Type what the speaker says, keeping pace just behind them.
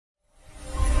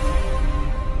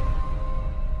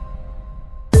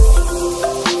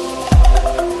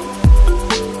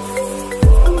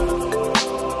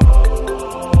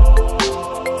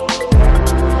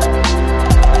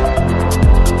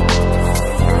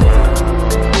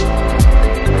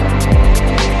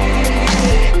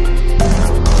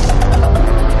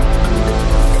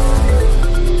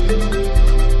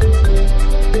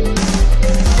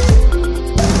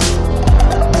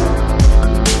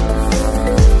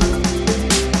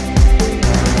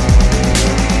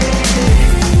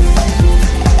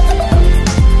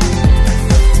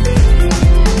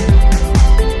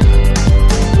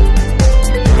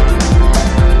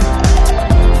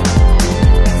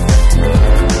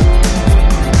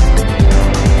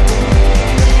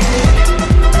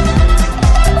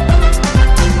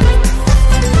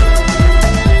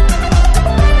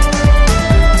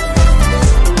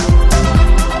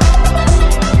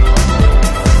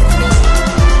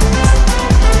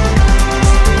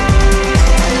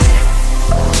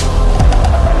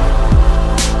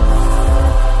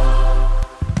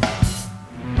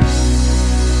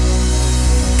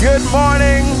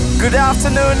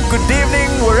afternoon, good evening,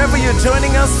 wherever you're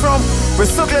joining us from. We're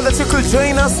so glad that you could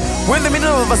join us. We're in the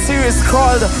middle of a series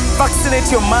called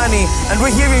Vaccinate Your Money, and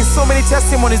we're hearing so many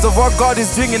testimonies of what God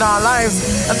is doing in our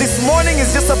lives. And this morning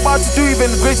is just about to do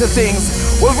even greater things.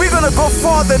 Well, we're gonna go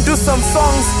forth and do some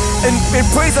songs in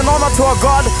praise and honor to our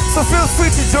God. So feel free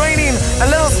to join in and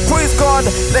let us praise God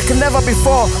like never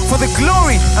before for the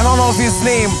glory and honor of His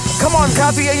name. Come on,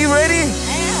 Kathy, are you ready?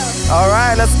 All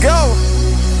right, let's go.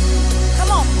 Come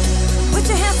on, put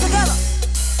your hands together.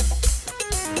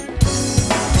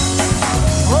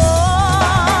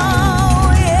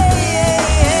 Oh,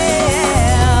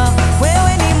 yeah.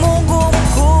 Wewe ni Mungu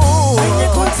mkuu, mwenye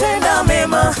kutenda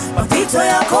mema, mapito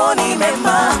yako ni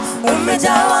mema,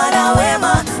 umejawa na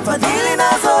wema, fadhili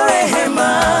nazo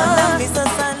rehema. Nami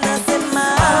sasa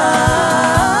nasema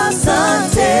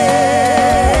asante.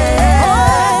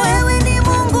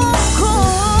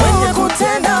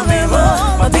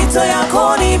 Mapito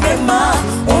yako ni mema,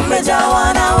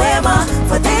 umejawa na wema,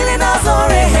 fadhili nazo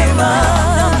rehema.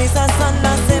 Nami sasa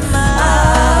nasema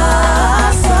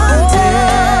asante.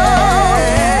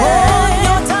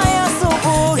 Nyota ya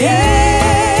asubuhi,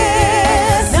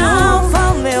 Yesu, na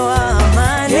mfalme wa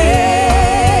amani,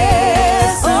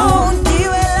 Yesu,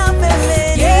 jiwe la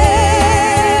pembeni,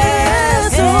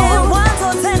 Yesu,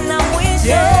 mwanzo tena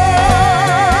mwisho,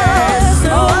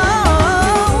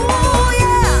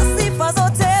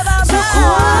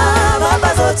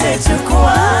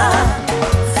 chukua,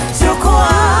 chukua,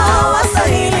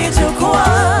 wastahili chukua,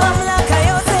 mamlaka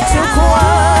yote chukua,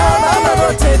 baba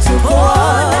yote chukua,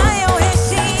 nayo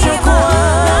heshima chukua,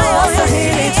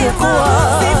 wastahili chukua,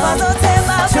 sifa zote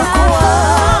baba chukua,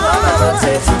 baba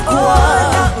yote chukua,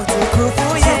 utukufu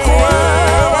chukua,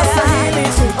 wastahili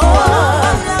chukua,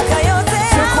 mamlaka yote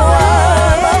chukua,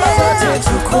 baba yote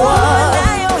chukua,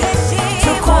 nayo heshima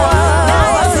chukua,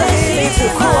 wastahili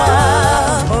chukua.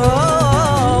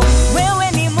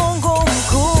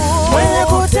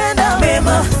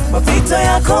 Mapito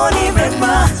yako ni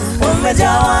mema,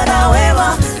 umejawa na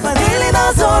wema, fadhili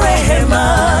nazo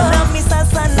rehema. Nami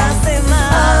sasa nasema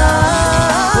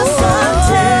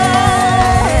asante.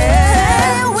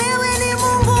 Wewe ni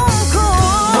Mungu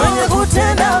mkuu, mwenye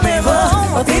kutenda mema,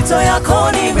 mapito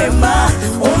yako ni mema,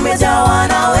 umejawa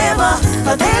na wema,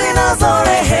 fadhili nazo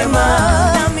rehema.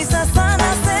 Nami sasa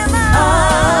nasema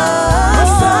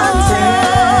asante.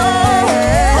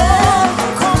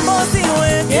 Kombozi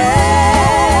wewe,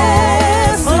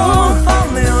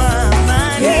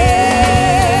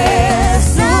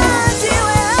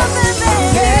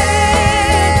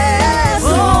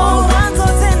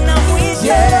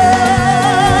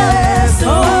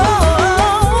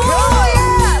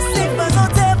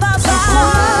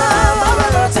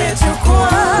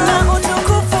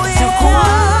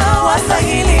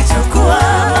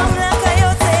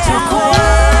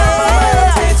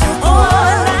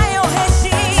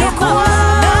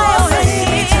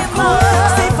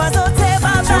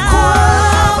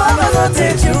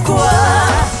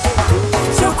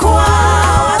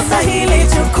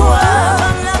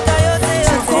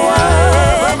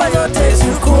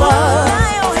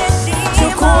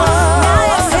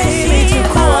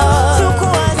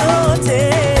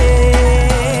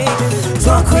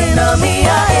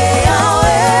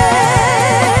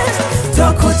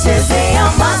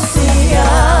 chezea masia,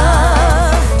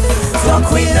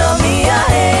 twakuinamia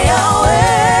eyawe,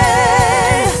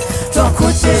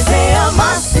 twakuchezea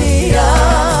masia.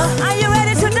 Are you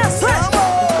ready to dance?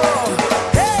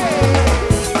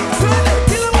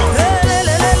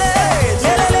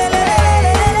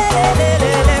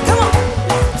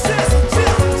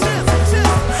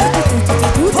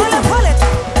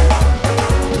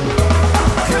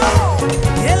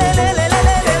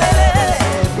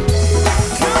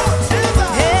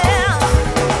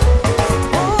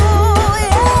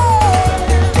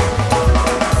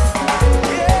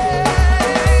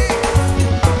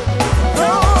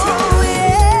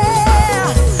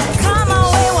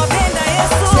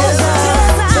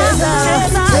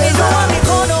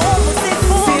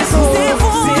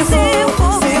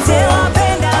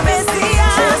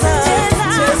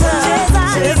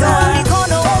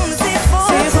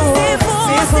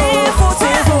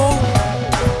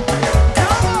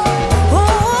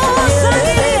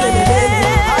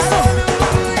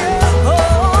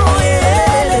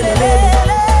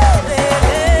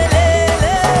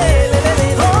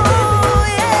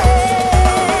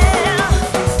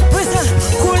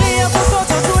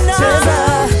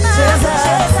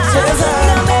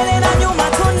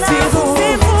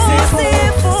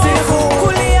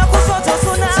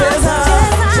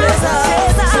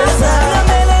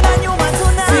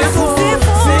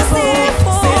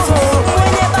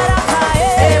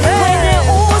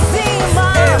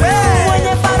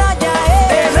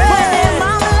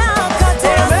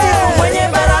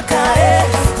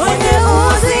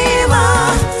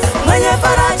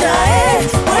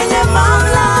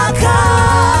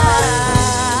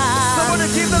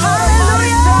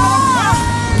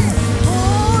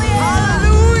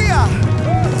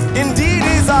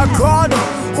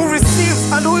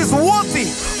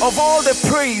 of all the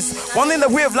praise, one thing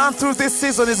that we have learned through this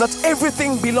season is that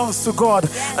everything belongs to God,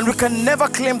 and we can never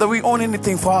claim that we own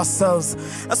anything for ourselves.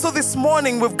 And so this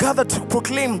morning we've gathered to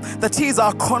proclaim that He is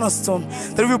our cornerstone,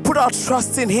 that we put our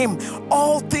trust in Him.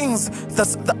 All things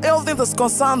that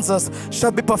concerns us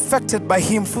shall be perfected by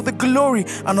Him for the glory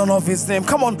and honor of His name.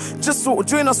 Come on, just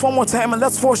join us one more time and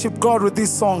let's worship God with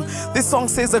this song. This song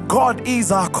says that God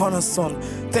is our cornerstone.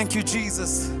 Thank you,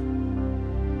 Jesus.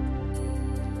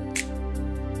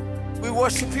 We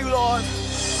worship you, Lord.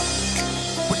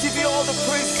 We give you all the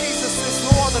praise, Jesus. There's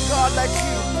no other God like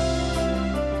you.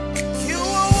 You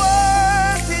are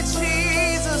worthy,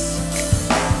 Jesus.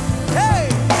 Hey!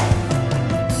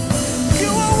 You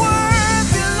are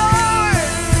worthy, Lord.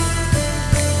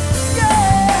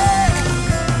 Yeah!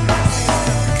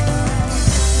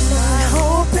 My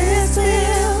hope is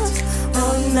built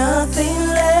on nothing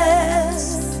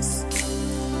less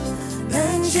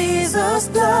than Jesus'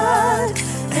 blood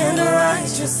and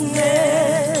righteousness.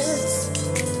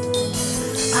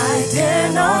 I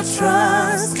dare not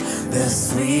trust the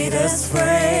sweetest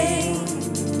frame,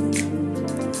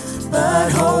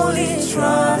 but wholly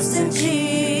trust in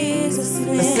Jesus'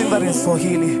 name. Let's sing that in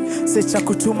Swahili. Say cha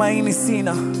kutumaini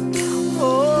sina.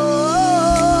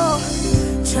 Oh,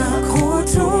 cha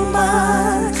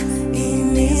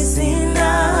kutumaini sina,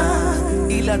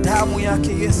 Ila damu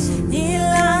yake Yesu.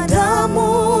 ila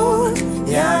damu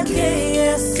yake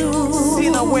Yesu.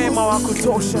 Sina wema wa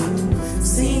kutosha,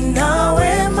 sina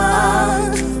wema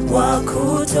wa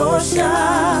kutosha,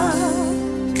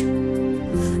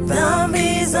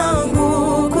 dhambi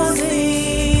zangu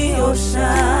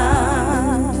kuziosha.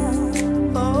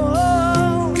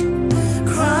 Oh,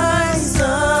 Christ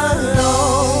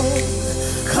alone,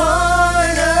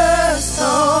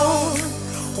 cornerstone,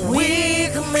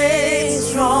 weak made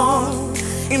strong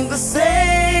in the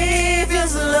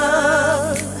Savior's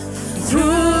love.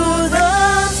 Through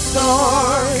the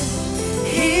storm,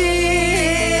 He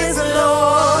is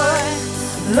Lord,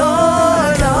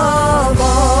 Lord of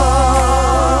all.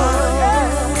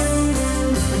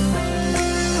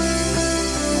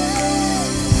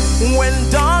 when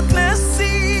darkness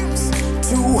seems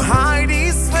to hide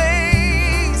His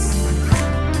face,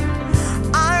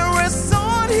 I rest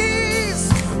on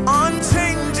His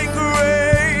unchanging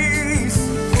grace.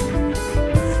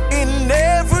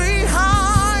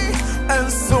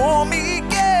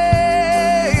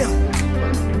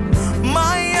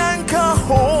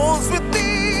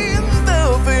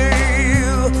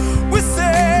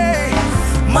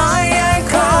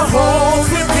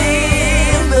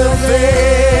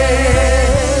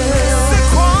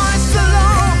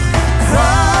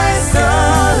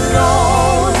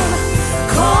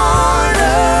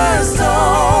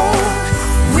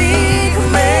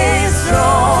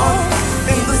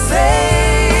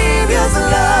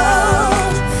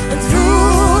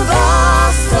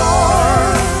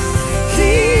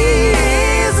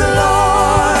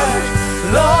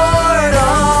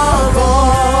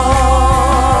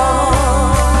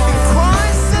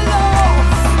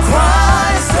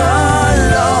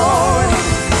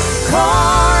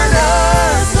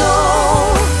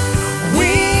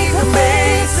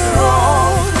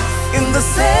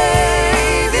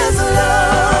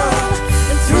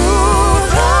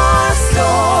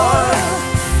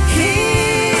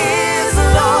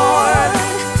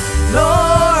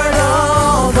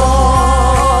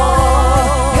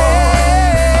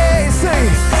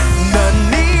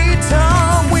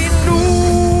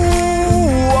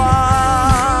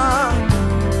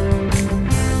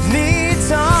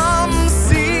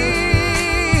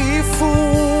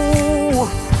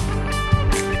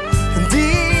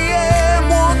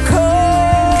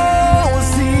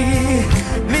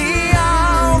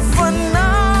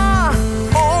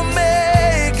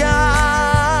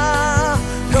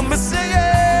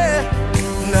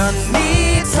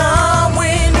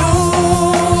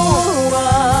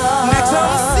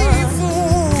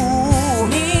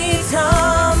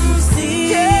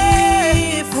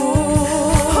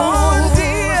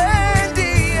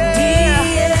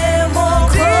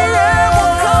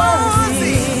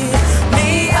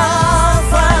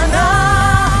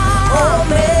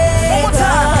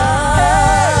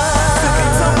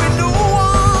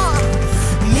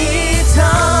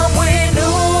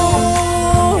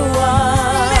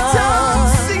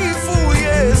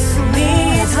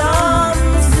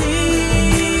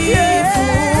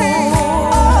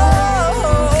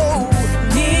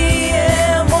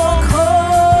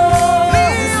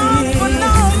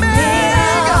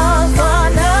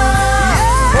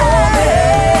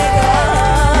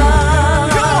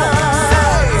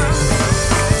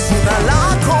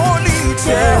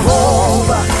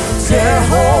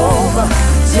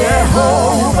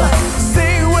 Jehova.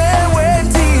 Say wewe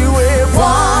ndiwe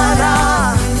Bwana.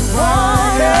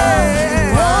 Bwana,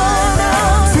 Bwana,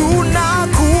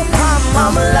 Tunakupa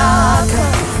mamlaka,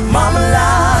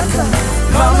 mamlaka,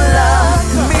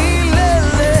 mamlaka,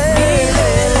 milele.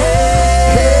 milele.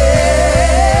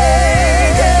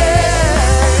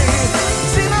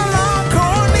 Jina lako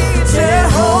ni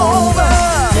Jehova,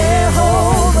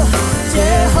 Jehova,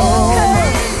 Jehova.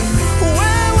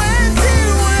 wewe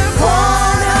ndiwe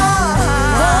Bwana,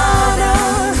 Bwana,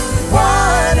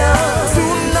 Bwana,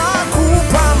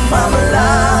 tunakupa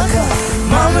mamlaka,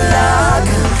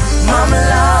 mamlaka,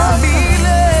 mamlaka,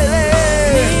 milele.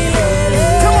 milele.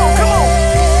 Come on, come on.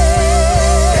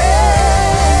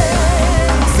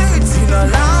 Say jina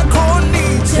lako ni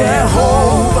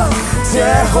Jehova,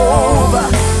 Jehova,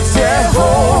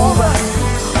 Jehova.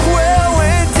 wewe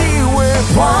ndiwe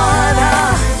Bwana,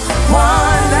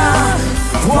 Bwana,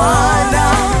 Bwana,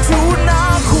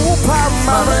 tunakupa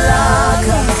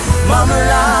mamlaka,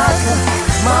 mamlaka,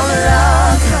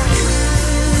 mamlaka,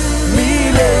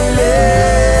 milele.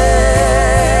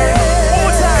 One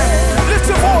more time. Lift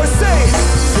your voice, say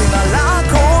jina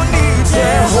lako ni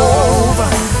Jehova,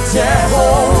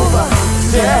 Jehova,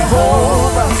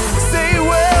 Jehova. Say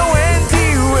wewe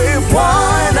ndiwe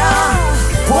Bwana,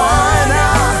 Bwana,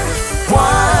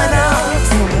 Bwana,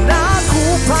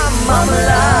 tunakupa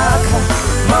mamlaka,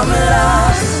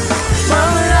 mamlaka,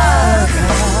 mamlaka,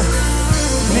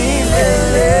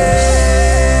 milele.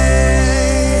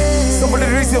 Somebody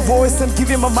raise your voice and give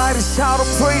him a mighty shout of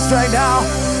praise right now.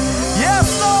 Yes,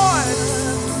 Lord.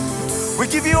 We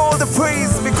give you all the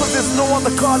praise because there's no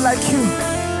other God like you.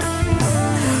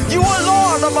 You are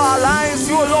Lord of our lives.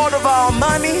 You are Lord of our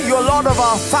money. You are Lord of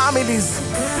our families.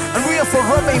 And we are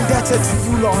forever indebted to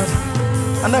you, Lord.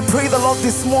 And I pray the Lord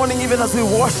this morning, even as we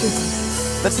worship,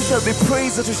 that you shall be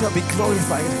praised, that you shall be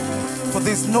glorified. For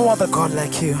there's no other God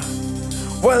like you.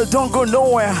 Well, don't go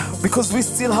nowhere because we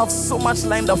still have so much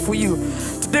lined up for you.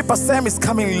 Today, Pastor Sam is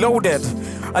coming loaded.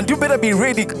 And you better be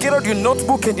ready. Get out your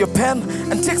notebook and your pen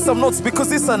and take some notes because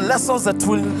these are lessons that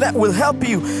will help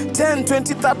you 10,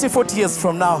 20, 30, 40 years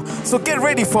from now. So get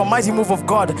ready for a mighty move of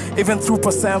God, even through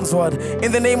Pastor Sam's word.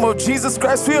 In the name of Jesus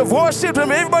Christ, we have worshipped and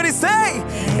everybody say,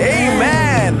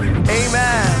 Amen.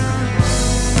 Amen.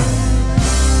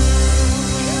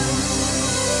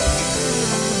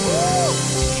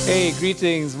 Hey,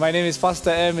 greetings. My name is Pastor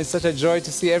M. It's such a joy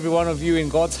to see every one of you in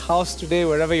God's house today,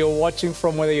 wherever you're watching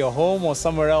from, whether you're home or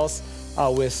somewhere else.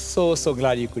 We're so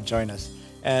glad you could join us.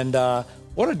 And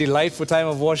what a delightful time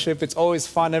of worship. It's always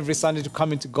fun every Sunday to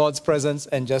come into God's presence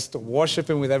and just worship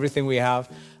Him with everything we have.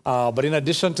 But in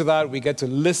addition to that, we get to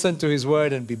listen to His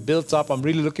word and be built up. I'm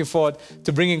really looking forward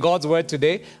to bringing God's word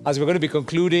today as we're going to be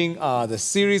concluding the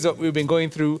series that we've been going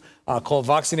through called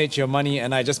Vaccinate Your Money.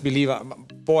 And I just believe,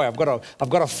 boy, I've got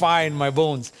to find my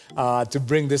bones to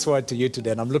bring this word to you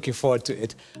today. And I'm looking forward to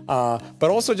it. But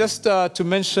also just to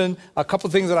mention a couple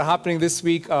things that are happening this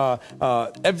week.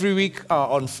 Every week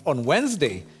on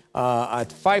Wednesday,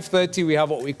 at 5:30, we have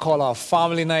what we call our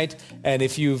family night. And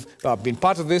if you've been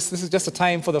part of this is just a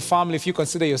time for the family. If you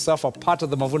consider yourself a part of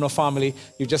the Mavuno family,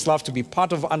 you just love to be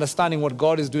part of understanding what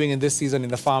God is doing in this season in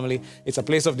the family. It's a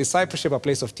place of discipleship, a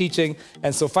place of teaching.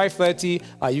 And so 5:30,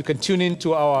 you can tune in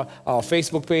to our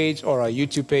Facebook page or our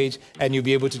YouTube page, and you'll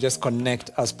be able to just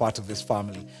connect as part of this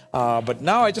family. But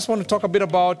now I just want to talk a bit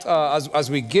about as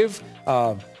we give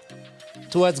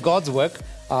towards God's work.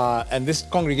 And this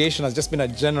congregation has just been a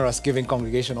generous giving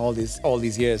congregation all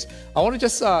these years. I want to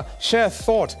just share a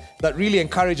thought that really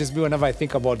encourages me whenever I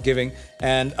think about giving.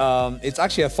 And it's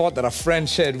actually a thought that a friend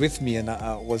shared with me, and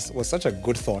was such a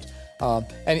good thought.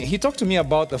 And he talked to me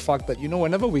about the fact that,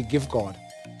 whenever we give God,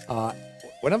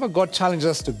 whenever God challenges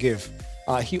us to give,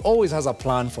 He always has a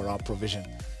plan for our provision.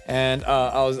 And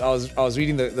I was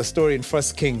reading the story in 1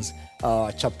 Kings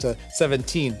chapter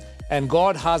 17. And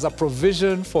God has a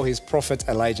provision for His prophet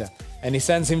Elijah. And He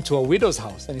sends him to a widow's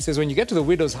house. And He says, when you get to the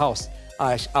widow's house,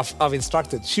 I've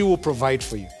instructed, she will provide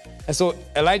for you. And so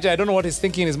Elijah, I don't know what he's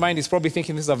thinking in his mind. He's probably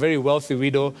thinking this is a very wealthy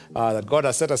widow that God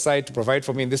has set aside to provide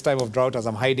for me in this time of drought as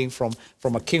I'm hiding from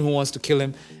a king who wants to kill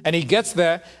him. And he gets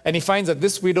there and he finds that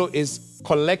this widow is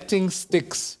collecting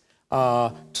sticks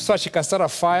so that she can start a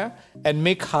fire and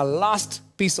make her last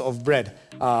piece of bread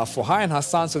for her and her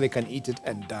son so they can eat it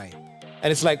and die.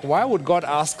 And it's like, why would God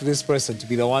ask this person to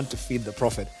be the one to feed the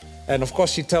prophet? And of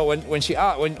course, when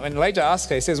Elijah asks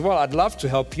her, he says, well, I'd love to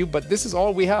help you, but this is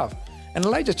all we have. And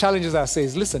Elijah challenges her,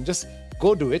 says, listen, just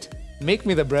go do it. Make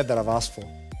me the bread that I've asked for,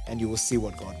 and you will see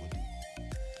what God will do.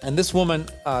 And this woman,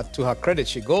 to her credit,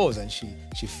 she goes and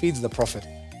she feeds the prophet.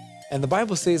 And the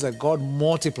Bible says that God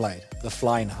multiplied the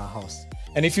flour in her house.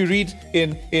 And if you read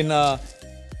in 1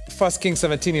 Kings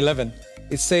 17:11,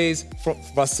 it says from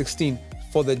verse 16,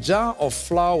 "For the jar of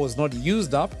flour was not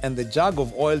used up, and the jug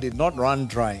of oil did not run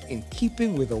dry, in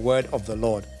keeping with the word of the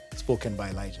Lord spoken by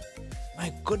Elijah."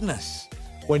 My goodness.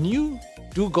 When you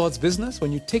do God's business,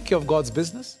 when you take care of God's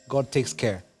business, God takes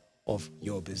care of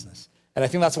your business. And I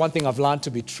think that's one thing I've learned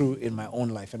to be true in my own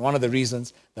life, and one of the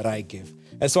reasons that I give.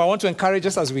 And so I want to encourage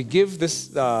us as we give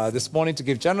this morning to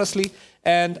give generously.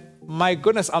 And my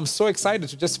goodness, I'm so excited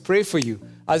to just pray for you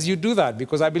as you do that,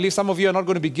 because I believe some of you are not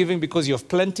going to be giving because you have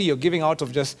plenty. You're giving out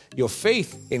of just your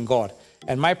faith in God.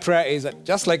 And my prayer is that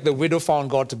just like the widow found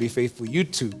God to be faithful, you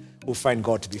too will find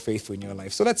God to be faithful in your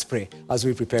life. So let's pray as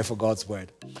we prepare for God's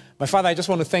word. My Father, I just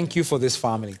want to thank you for this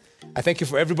family. I thank you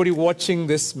for everybody watching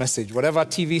this message, whatever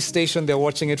TV station they're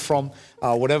watching it from,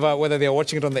 whether they're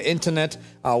watching it on the internet,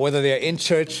 whether they're in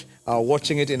church,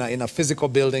 watching it in a physical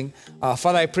building.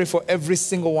 Father, I pray for every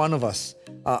single one of us.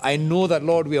 I know that,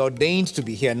 Lord, we are ordained to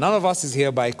be here. None of us is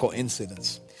here by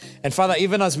coincidence. And Father,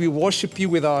 even as we worship you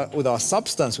with our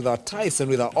substance, with our tithes and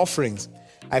with our offerings,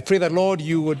 I pray that, Lord,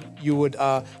 you would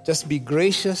just be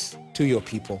gracious to your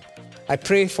people. I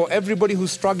pray for everybody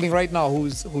who's struggling right now,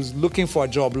 who's looking for a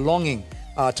job, longing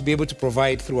to be able to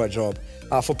provide through a job.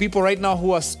 For people right now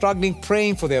who are struggling,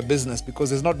 praying for their business because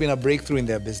there's not been a breakthrough in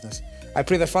their business. I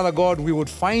pray that, Father God, we would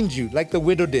find you, like the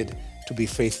widow did, to be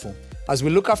faithful. As we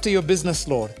look after your business,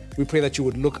 Lord, we pray that you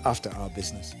would look after our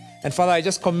business. And Father, I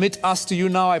just commit us to you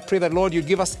now. I pray that, Lord, you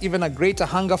give us even a greater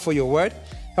hunger for your word.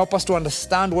 Help us to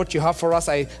understand what you have for us.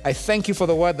 I thank you for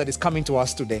the word that is coming to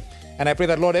us today. And I pray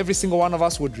that, Lord, every single one of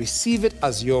us would receive it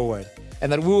as your word,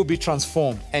 and that we will be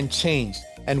transformed and changed,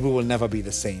 and we will never be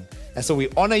the same. And so we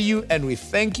honor you, and we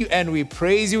thank you, and we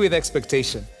praise you with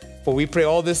expectation. For we pray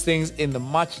all these things in the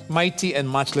mighty and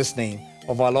matchless name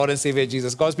of our Lord and Savior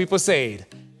Jesus. God's people said,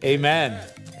 amen.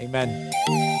 Amen.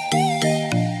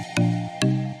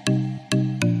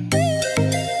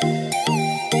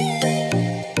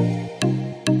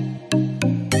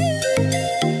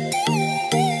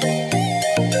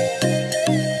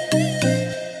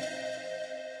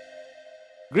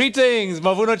 Greetings,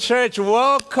 Mavuno Church.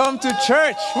 Welcome to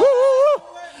church. Woo!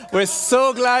 We're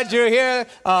so glad you're here.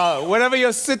 Wherever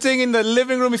you're sitting in the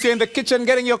living room, if you're in the kitchen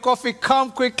getting your coffee,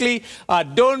 come quickly.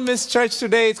 Don't miss church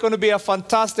today. It's going to be a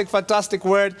fantastic, fantastic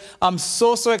word. I'm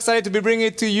so excited to be bringing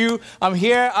it to you. I'm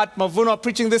here at Mavuno,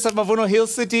 preaching this at Mavuno Hill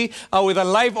City with a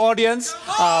live audience.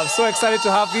 So excited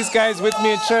to have these guys with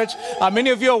me in church. Many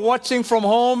of you are watching from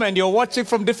home, and you're watching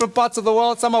from different parts of the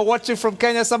world. Some are watching from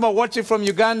Kenya, some are watching from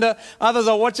Uganda. Others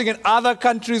are watching in other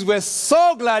countries. We're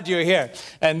so glad you're here.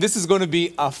 And this is going to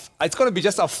be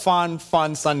just a fun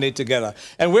Sunday together.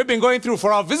 And we've been going through,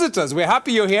 for our visitors, we're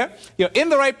happy you're here. You're in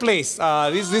the right place.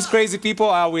 These crazy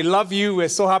people, we love you. We're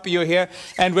so happy you're here.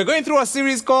 And we're going through a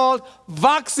series called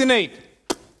Vaccinate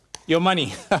Your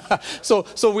Money.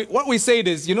 What we say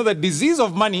is, the disease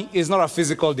of money is not a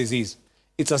physical disease.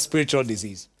 It's a spiritual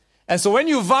disease. And so when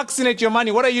you vaccinate your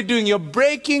money, what are you doing? You're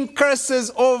breaking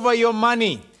curses over your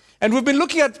money. And we've been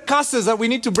looking at curses that we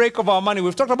need to break of our money.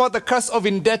 We've talked about the curse of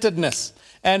indebtedness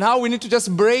and how we need to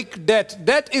just break debt.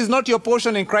 Debt is not your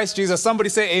portion in Christ Jesus. Somebody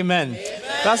say amen. Amen.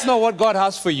 That's not what God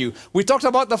has for you. We talked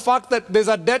about the fact that there's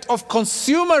a debt of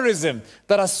consumerism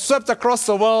that has swept across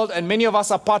the world, and many of us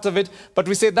are part of it, but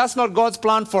we say that's not God's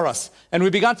plan for us. And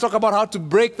we began to talk about how to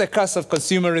break the curse of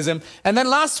consumerism. And then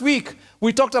last week,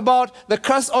 we talked about the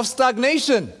curse of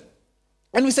stagnation.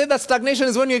 And we said that stagnation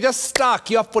is when you're just stuck.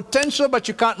 You have potential, but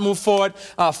you can't move forward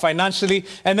financially.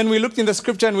 And then we looked in the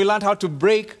scripture and we learned how to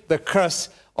break the curse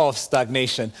of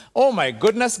stagnation. Oh my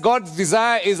goodness, God's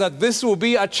desire is that this will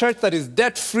be a church that is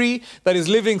debt-free, that is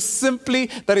living simply,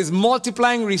 that is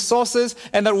multiplying resources,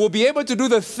 and that will be able to do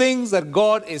the things that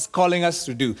God is calling us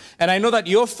to do. And I know that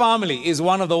your family is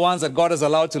one of the ones that God has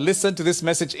allowed to listen to this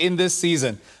message in this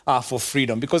season for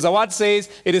freedom. Because the word says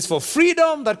it is for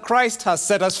freedom that Christ has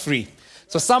set us free.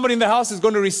 So somebody in the house is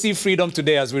going to receive freedom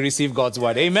today as we receive God's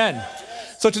word. Amen.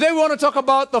 So today we want to talk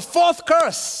about the fourth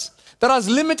curse that has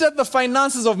limited the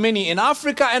finances of many in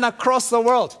Africa and across the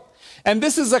world. And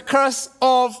this is the curse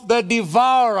of the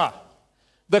devourer.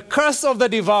 The curse of the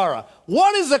devourer.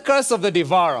 What is the curse of the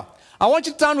devourer? I want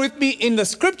you to turn with me in the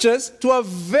scriptures to a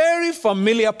very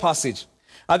familiar passage.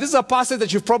 This is a passage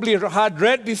that you've probably had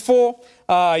read before.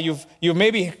 You've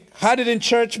maybe had it in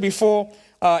church before.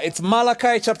 It's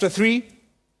Malachi chapter 3.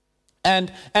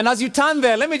 And as you turn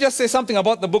there, let me just say something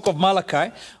about the book of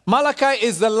Malachi. Malachi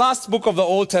is the last book of the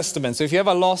Old Testament. So if you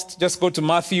ever lost, just go to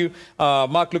Matthew,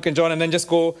 Mark, Luke, and John, and then just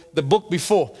go the book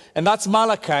before. And that's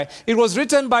Malachi. It was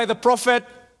written by the prophet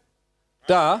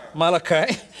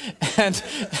Malachi,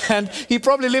 and he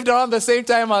probably lived around the same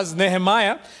time as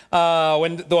Nehemiah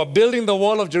when they were building the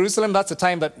wall of Jerusalem. That's the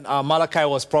time that Malachi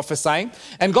was prophesying.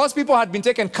 And God's people had been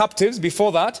taken captives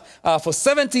before that. For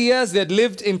 70 years, they had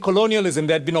lived in colonialism.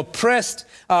 They had been oppressed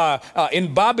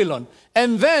in Babylon.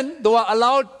 And then they were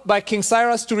allowed by King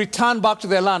Cyrus to return back to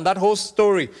their land. That whole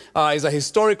story is a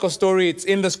historical story. It's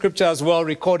in the scripture as well,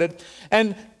 recorded.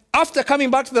 And after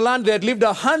coming back to the land, they had lived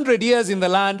 100 years in the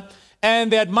land.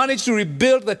 And they had managed to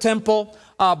rebuild the temple,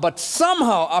 but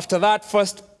somehow after that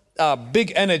first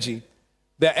big energy,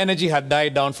 their energy had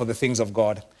died down for the things of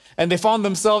God. And they found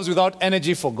themselves without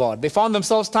energy for God. They found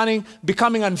themselves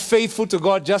becoming unfaithful to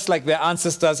God just like their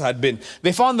ancestors had been.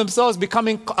 They found themselves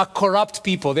becoming a corrupt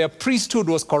people. Their priesthood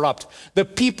was corrupt. The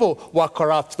people were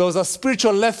corrupt. There was a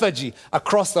spiritual lethargy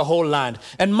across the whole land.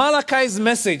 And Malachi's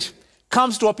message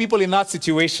comes to our people in that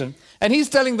situation. And he's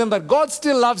telling them that God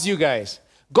still loves you guys.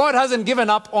 God hasn't given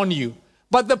up on you.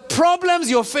 But the problems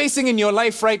you're facing in your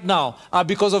life right now are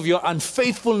because of your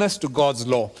unfaithfulness to God's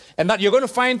law. And that you're going to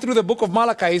find through the book of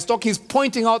Malachi, he's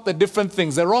pointing out the different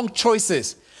things, the wrong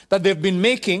choices that they've been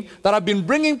making that have been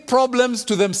bringing problems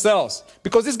to themselves.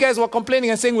 Because these guys were complaining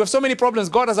and saying, we have so many problems,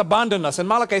 God has abandoned us. And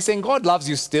Malachi is saying, God loves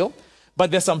you still,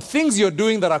 but there's some things you're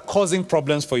doing that are causing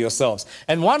problems for yourselves.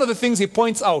 And one of the things he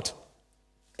points out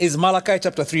is Malachi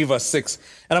chapter 3, verse 6.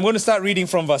 And I'm going to start reading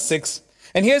from verse 6.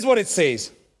 And here's what it says.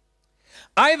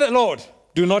 I, the Lord,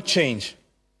 do not change.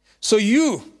 So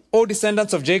you, O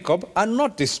descendants of Jacob, are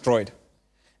not destroyed.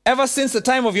 Ever since the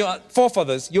time of your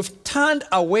forefathers, you've turned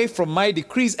away from my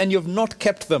decrees and you've not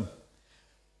kept them.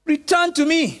 Return to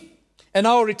me, and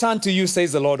I will return to you,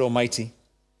 says the Lord Almighty.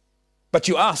 But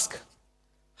you ask,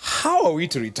 how are we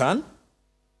to return?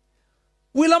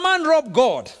 Will a man rob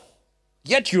God?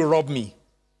 Yet you rob me.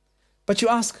 But you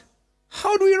ask,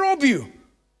 how do we rob you?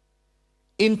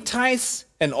 In tithes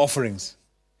and offerings.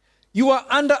 You are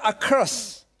under a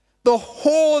curse, the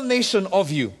whole nation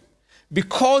of you,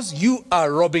 because you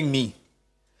are robbing me.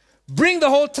 Bring the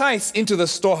whole tithes into the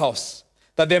storehouse,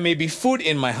 that there may be food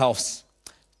in my house.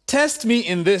 Test me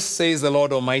in this, says the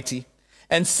Lord Almighty,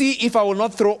 and see if I will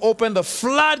not throw open the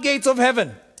floodgates of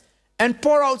heaven and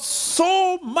pour out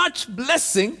so much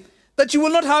blessing that you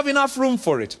will not have enough room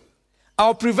for it.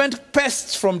 I'll prevent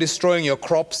pests from destroying your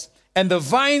crops, and the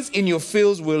vines in your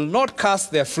fields will not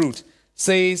cast their fruit,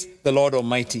 says the Lord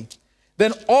Almighty.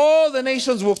 Then all the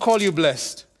nations will call you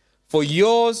blessed, for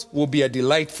yours will be a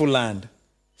delightful land,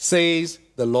 says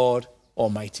the Lord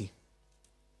Almighty.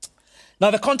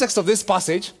 Now, the context of this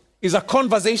passage is a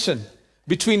conversation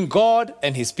between God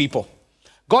and his people.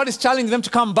 God is challenging them to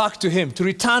come back to him, to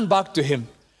return back to him.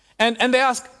 And they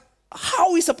ask, how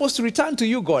are we supposed to return to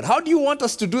you, God? How do you want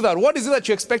us to do that? What is it that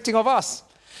you're expecting of us?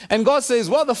 And God says,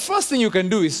 well, the first thing you can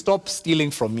do is stop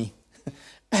stealing from me.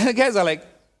 And the guys are like,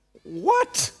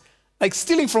 what? Like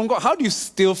stealing from God? How do you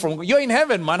steal from God? You're in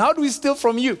heaven, man. How do we steal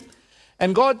from you?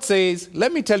 And God says,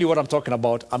 let me tell you what I'm talking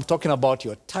about. I'm talking about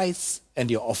your tithes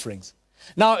and your offerings.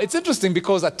 Now, it's interesting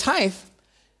because a tithe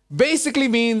basically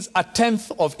means a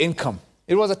tenth of income.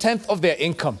 It was a tenth of their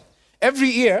income. Every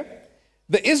year,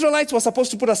 the Israelites were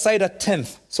supposed to put aside a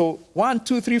tenth. So 1,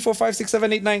 2, 3, 4, 5, 6,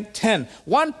 7, 8, 9, 10.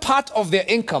 One part of their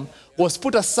income was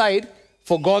put aside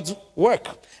for God's work.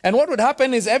 And what would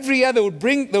happen is every year they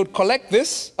would collect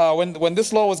this, when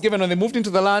this law was given, when they moved into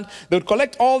the land, they would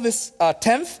collect all this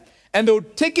tenth, and they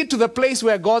would take it to the place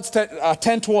where God's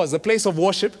tent was, the place of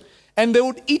worship, and they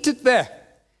would eat it there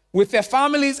with their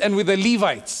families and with the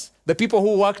Levites, the people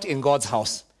who worked in God's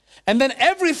house. And then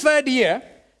every third year,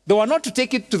 they were not to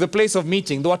take it to the place of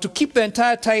meeting. They were to keep the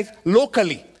entire tithe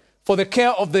locally for the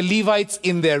care of the Levites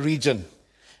in their region.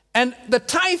 And the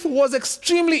tithe was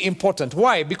extremely important.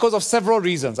 Why? Because of several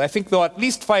reasons. I think there were at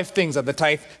least 5 things that the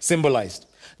tithe symbolized.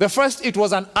 The first, it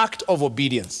was an act of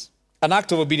obedience. An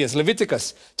act of obedience.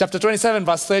 Leviticus chapter 27,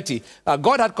 verse 30.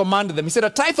 God had commanded them. He said, a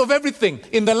tithe of everything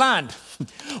in the land,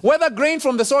 whether grain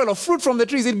from the soil or fruit from the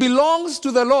trees, it belongs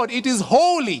to the Lord. It is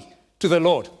holy to the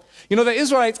Lord. You know, the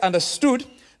Israelites understood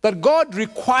that God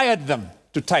required them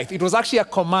to tithe. It was actually a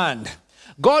command.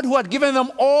 God, who had given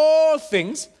them all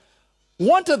things,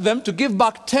 wanted them to give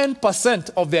back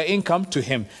 10% of their income to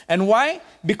him. And why?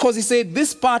 Because he said,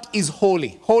 this part is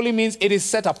holy. Holy means it is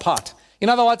set apart. In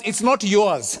other words, it's not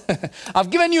yours. I've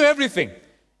given you everything.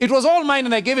 It was all mine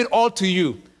and I gave it all to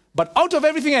you. But out of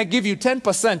everything I give you,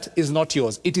 10% is not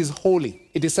yours. It is holy.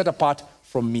 It is set apart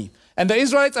from me. And the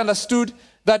Israelites understood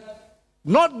that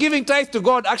not giving tithe to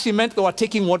God actually meant they were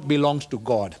taking what belonged to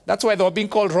God. That's why they were being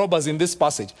called robbers in this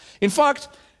passage. In fact,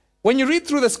 when you read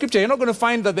through the scripture, you're not going to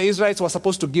find that the Israelites were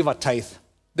supposed to give a tithe.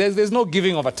 There's no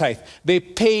giving of a tithe. They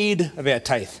paid their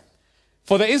tithe.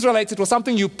 For the Israelites, it was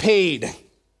something you paid.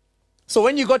 So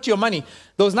when you got your money,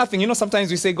 there was nothing. You know, sometimes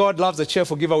we say God loves a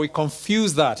cheerful giver. We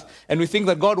confuse that. And we think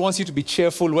that God wants you to be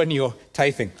cheerful when you're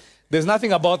tithing. There's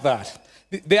nothing about that.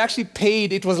 They actually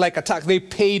paid. It was like a tax. They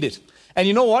paid it. And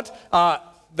you know what?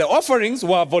 The offerings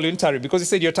were voluntary, because he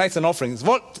said your tithes and offerings.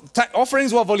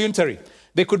 Offerings were voluntary.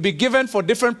 They could be given for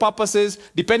different purposes,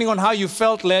 depending on how you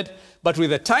felt led. But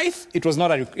with the tithe, it was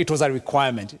not it was a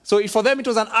requirement. So for them, it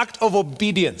was an act of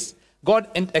obedience. God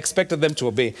expected them to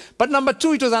obey. But number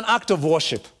two, it was an act of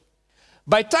worship.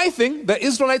 By tithing, the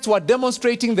Israelites were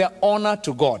demonstrating their honor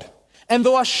to God. And they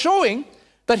were showing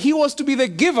that he was to be the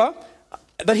giver,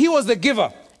 that he was the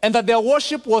giver, and that their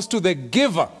worship was to the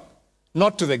giver,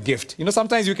 not to the gift. You know,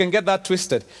 sometimes you can get that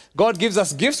twisted. God gives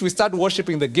us gifts, we start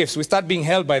worshiping the gifts. We start being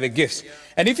held by the gifts. Yeah.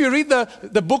 And if you read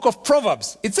the book of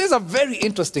Proverbs, it says a very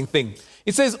interesting thing.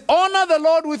 It says, honor the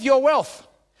Lord with your wealth,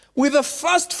 with the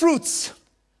first fruits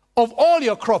of all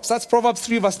your crops. That's Proverbs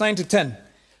 3, verse 9 to 10.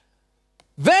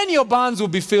 Then your barns will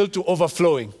be filled to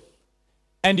overflowing,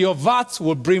 and your vats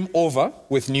will brim over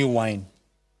with new wine.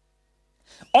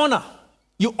 Honor.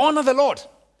 You honor the Lord.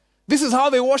 This is how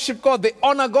they worship God. They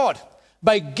honor God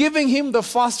by giving him the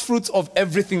first fruits of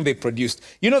everything they produced.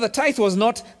 You know, the tithe was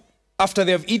not after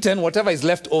they have eaten whatever is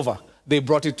left over, they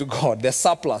brought it to God, their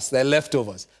surplus, their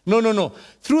leftovers. No, no, no.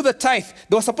 Through the tithe,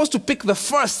 they were supposed to pick the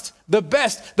first, the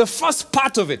best, the first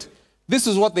part of it. This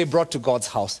is what they brought to God's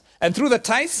house. And through the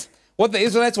tithes, what the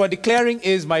Israelites were declaring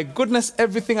is, my goodness,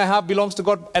 everything I have belongs to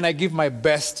God, and I give my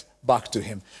best back to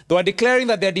him. They were declaring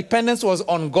that their dependence was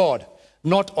on God,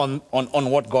 not on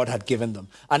what God had given them.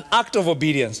 An act of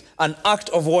obedience, an act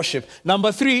of worship.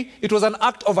 Number three, it was an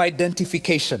act of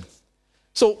identification.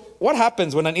 So what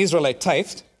happens when an Israelite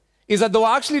tithed is that they were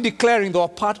actually declaring they were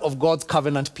part of God's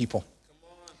covenant people.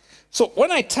 So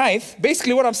when I tithe,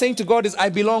 basically what I'm saying to God is, I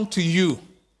belong to you.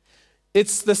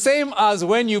 It's the same as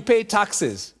when you pay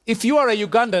taxes. If you are a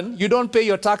Ugandan, you don't pay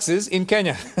your taxes in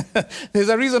Kenya. There's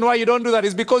a reason why you don't do that.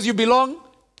 It's because you belong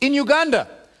in Uganda.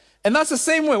 And that's the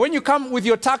same way. When you come with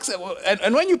your tax,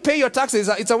 and when you pay your taxes,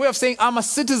 it's a way of saying, I'm a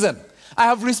citizen. I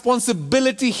have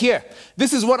responsibility here.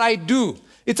 This is what I do.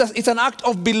 It's an act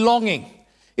of belonging.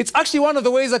 It's actually one of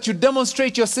the ways that you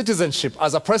demonstrate your citizenship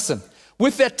as a person.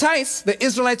 With their tithes, the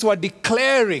Israelites were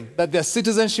declaring that their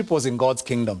citizenship was in God's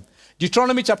kingdom.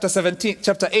 Deuteronomy chapter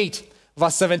 8,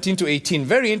 verse 17 to 18.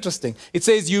 Very interesting. It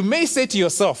says, you may say to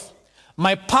yourself,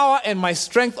 my power and my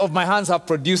strength of my hands have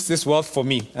produced this wealth for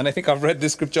me. And I think I've read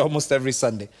this scripture almost every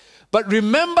Sunday. But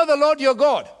remember the Lord your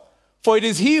God, for it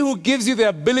is he who gives you the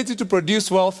ability to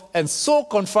produce wealth and so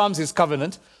confirms his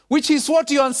covenant, which he swore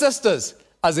to your ancestors,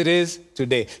 as it is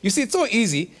today. You see, it's so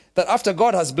easy that after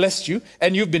God has blessed you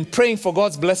and you've been praying for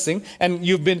God's blessing and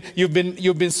you've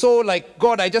been so like,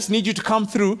 God, I just need you to come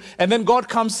through, and then God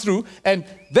comes through, and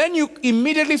then you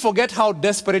immediately forget how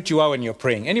desperate you are when you're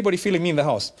praying. Anybody feeling me in the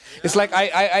house? Yeah. It's like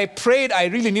I prayed, I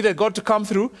really needed God to come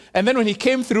through, and then when he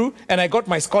came through and I got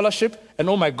my scholarship, and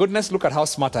oh my goodness, look at how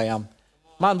smart I am.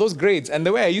 Man, those grades, and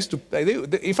the way I used to,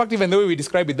 in fact, even the way we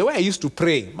describe it, the way I used to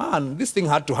pray, man, this thing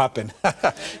had to happen.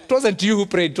 It wasn't you who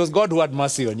prayed, it was God who had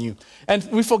mercy on you. And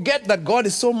we forget that God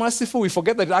is so merciful, we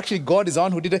forget that actually God is the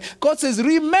one who did it. God says,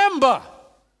 remember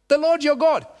the Lord your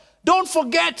God. Don't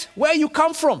forget where you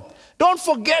come from. Don't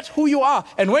forget who you are.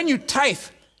 And when you tithe,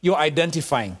 you're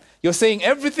identifying. You're saying,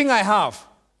 everything I have,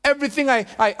 everything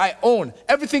I own,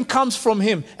 everything comes from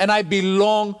him, and I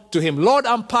belong to him. Lord,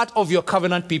 I'm part of your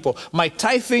covenant people. My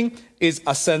tithing is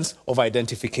a sense of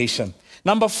identification.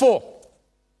 Number 4,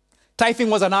 tithing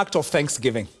was an act of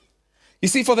thanksgiving. You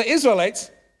see, for the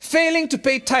Israelites, failing to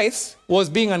pay tithes was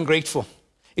being ungrateful.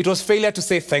 It was failure to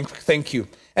say thank you.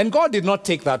 And God did not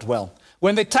take that well.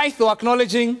 When they tithed, they were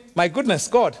acknowledging, my goodness,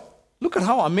 God, look at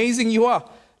how amazing you are.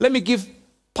 Let me give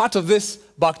part of this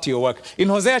back to your work. In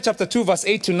Hosea chapter 2, verse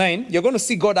 8 to 9, you're going to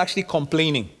see God actually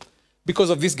complaining because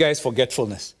of this guy's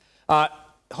forgetfulness.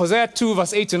 Hosea 2,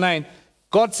 verse 8 to 9,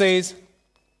 God says,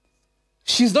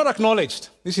 she's not acknowledged.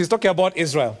 She's talking about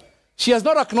Israel. She has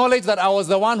not acknowledged that I was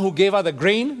the one who gave her the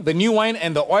grain, the new wine,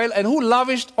 and the oil, and who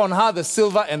lavished on her the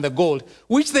silver and the gold,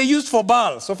 which they used for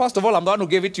Baal. So first of all, I'm the one who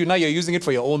gave it to you. Now you're using it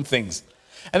for your own things.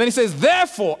 And then he says,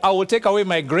 therefore, I will take away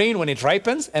my grain when it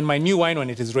ripens and my new wine when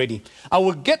it is ready. I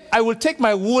will take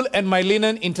my wool and my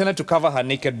linen intended to cover her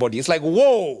naked body. It's like,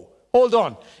 whoa, hold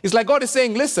on. It's like God is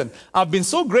saying, listen, I've been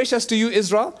so gracious to you,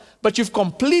 Israel, but you've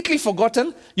completely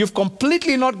forgotten. You've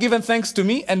completely not given thanks to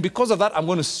me. And because of that, I'm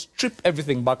going to strip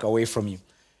everything back away from you.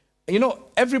 You know,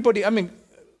 everybody, I mean,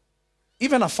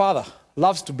 even a father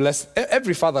loves to bless.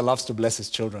 Every father loves to bless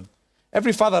his children.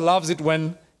 Every father loves it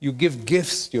when you give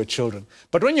gifts to your children.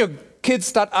 But when your kids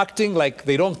start acting like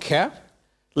they don't care,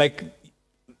 like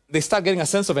they start getting a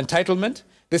sense of entitlement.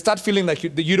 They start feeling like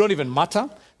you don't even matter.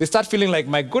 They start feeling like,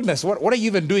 my goodness, what are you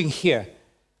even doing here?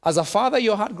 As a father,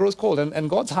 your heart grows cold. And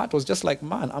God's heart was just like,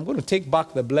 man, I'm going to take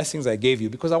back the blessings I gave you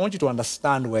because I want you to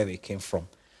understand where they came from.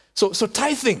 So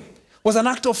tithing was an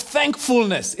act of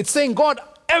thankfulness. It's saying, God,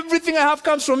 everything I have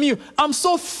comes from you. I'm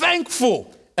so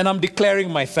thankful. And I'm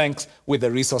declaring my thanks with the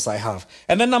resource I have.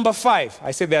 And then number 5,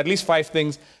 I said there are at least 5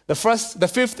 things. The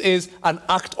 5th is an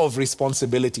act of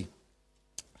responsibility.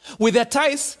 With their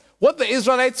tithes, what the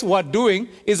Israelites were doing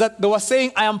is that they were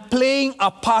saying, I am playing a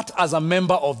part as a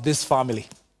member of this family.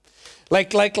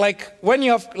 Like when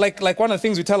you have, like one of the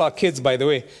things we tell our kids, by the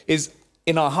way, is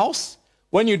in our house,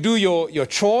 when you do your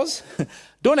chores,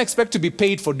 don't expect to be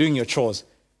paid for doing your chores.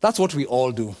 That's what we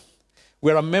all do.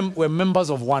 We're members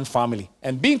of one family.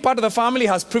 And being part of the family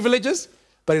has privileges,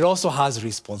 but it also has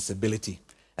responsibility.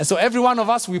 And so every one of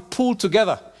us, we pull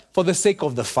together for the sake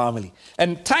of the family.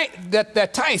 And their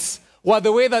tithes were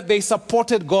the way that they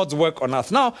supported God's work on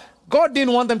earth. Now, God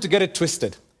didn't want them to get it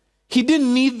twisted. He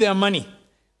didn't need their money.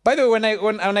 By the way,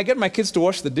 when I get my kids to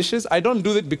wash the dishes, I don't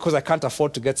do it because I can't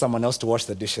afford to get someone else to wash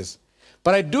the dishes.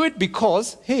 But I do it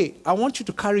because, hey, I want you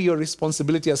to carry your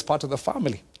responsibility as part of the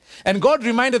family. And God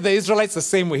reminded the Israelites the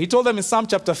same way. He told them in Psalm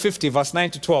chapter 50, verse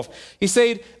 9 to 12, he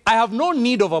said, I have no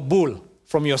need of a bull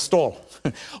from your stall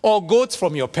or goats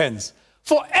from your pens.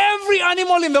 For every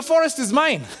animal in the forest is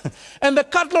mine, and the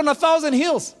cattle on 1,000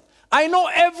 hills. I know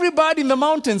every bird in the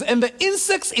mountains, and the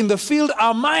insects in the field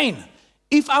are mine.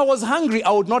 If I was hungry,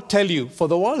 I would not tell you, for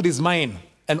the world is mine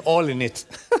and all in it.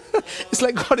 It's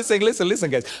like God is saying,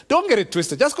 listen, guys, don't get it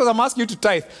twisted. Just because I'm asking you to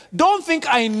tithe, don't think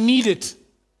I need it.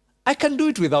 I can do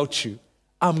it without you.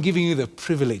 I'm giving you the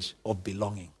privilege of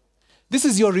belonging. This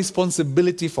is your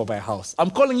responsibility for my house. I'm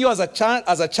calling you as a child,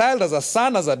 as a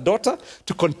son, as a daughter,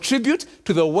 to contribute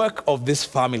to the work of this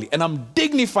family. And I'm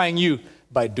dignifying you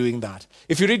by doing that.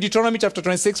 If you read Deuteronomy chapter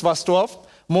 26, verse 12,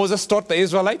 Moses taught the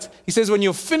Israelites, he says, when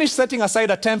you've finished setting aside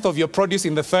 1/10 of your produce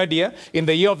in the 3rd year, in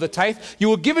the year of the tithe, you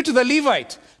will give it to the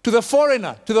Levite, to the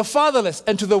foreigner, to the fatherless,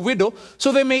 and to the widow,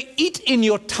 so they may eat in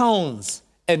your towns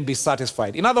and be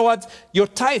satisfied. In other words, your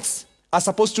tithes are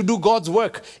supposed to do God's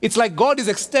work. It's like God is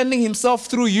extending himself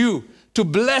through you to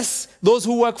bless those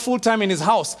who work full-time in his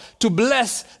house, to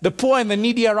bless the poor and the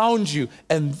needy around you.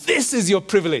 And this is your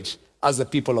privilege as the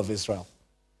people of Israel.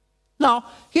 Now,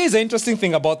 here's an interesting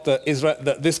thing about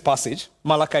this passage,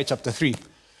 Malachi chapter 3,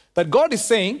 that God is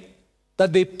saying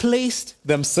that they placed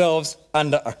themselves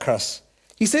under a curse.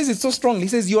 He says it so strongly. He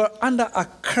says, you are under a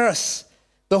curse,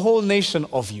 the whole nation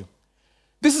of you.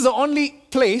 This is the only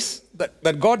place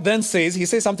that God then says, he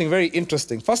says something very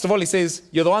interesting. First of all, he says,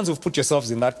 you're the ones who've put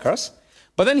yourselves in that curse.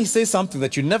 But then he says something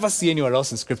that you never see anywhere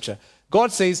else in Scripture.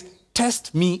 God says,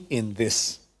 test me in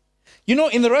this. You know,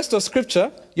 in the rest of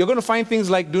Scripture, you're going to find things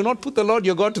like, do not put the Lord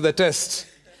your God to the test.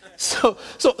 So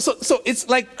it's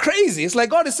like crazy. It's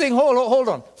like God is saying, hold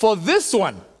on. For this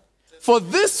one,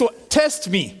 test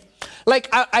me. Like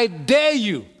I dare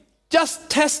you. Just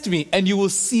test me and you will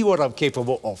see what I'm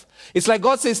capable of. It's like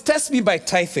God says, test me by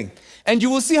tithing. And you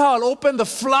will see how I'll open the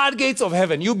floodgates of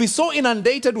heaven. You'll be so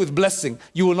inundated with blessing,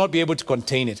 you will not be able to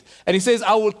contain it. And he says,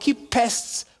 I will keep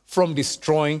pests from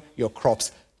destroying your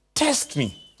crops. Test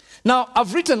me. Now,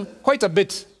 I've written quite a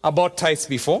bit about tithes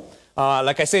before.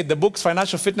 Like I said, the books,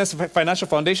 Financial Fitness, Financial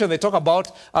Foundation, they talk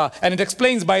about, and it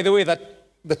explains, by the way, that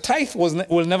the tithe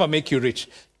will never make you rich.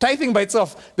 Tithing by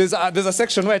itself, there's a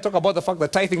section where I talk about the fact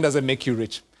that tithing doesn't make you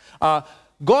rich.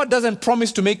 God doesn't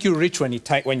promise to make you rich when you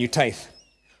tithe.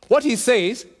 What he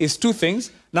says is 2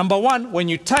 things. Number 1, when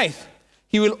you tithe,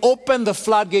 he will open the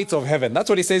floodgates of heaven. That's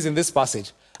what he says in this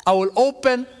passage. I will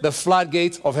open the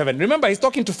floodgates of heaven. Remember, he's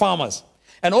talking to farmers.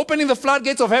 And opening the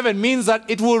floodgates of heaven means that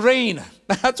it will rain.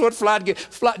 That's what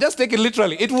just take it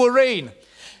literally. It will rain.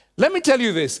 Let me tell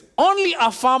you this. Only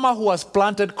a farmer who has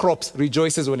planted crops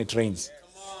rejoices when it rains.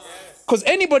 Because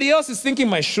anybody else is thinking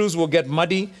my shoes will get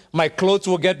muddy, my clothes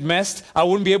will get messed, I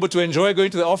won't be able to enjoy going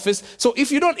to the office. So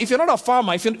if you're not a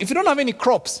farmer, if you don't have any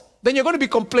crops, then you're going to be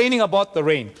complaining about the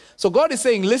rain. So God is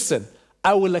saying, listen,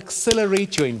 I will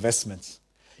accelerate your investments.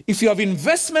 If you have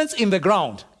investments in the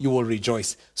ground, you will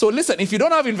rejoice. So listen, if you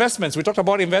don't have investments, we talked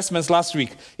about investments last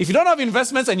week. If you don't have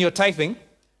investments and you're tithing,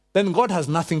 then God has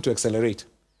nothing to accelerate.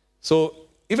 So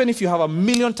even if you have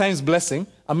 1,000,000 times blessing,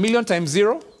 1,000,000 times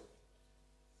 0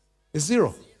 is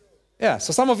 0. Yeah,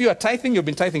 so some of you are tithing, you've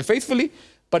been tithing faithfully,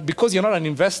 but because you're not an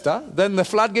investor, then the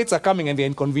floodgates are coming and they're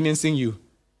inconveniencing you.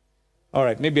 All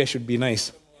right, maybe I should be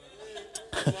nice.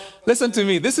 Listen to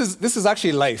me, this is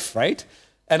actually life, right?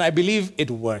 And I believe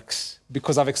it works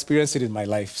because I've experienced it in my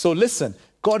life. So listen,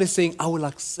 God is saying, I will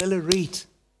accelerate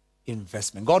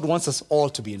investment. God wants us all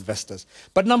to be investors.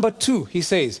 But number 2, he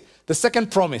says, the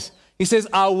second promise, he says,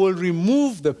 I will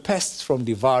remove the pests from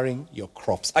devouring your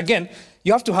crops. Again,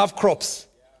 you have to have crops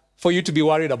for you to be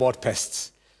worried about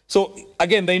pests. So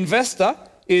again, the investor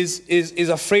is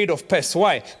afraid of pests.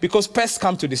 Why? Because pests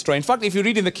come to destroy. In fact, if you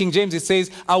read in the King James, it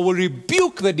says, I will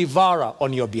rebuke the devourer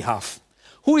on your behalf.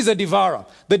 Who is a devourer?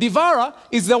 The devourer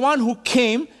is the one who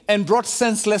came and brought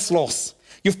senseless loss.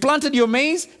 You've planted your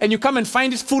maize and you come and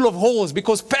find it full of holes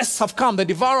because pests have come. The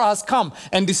devourer has come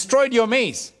and destroyed your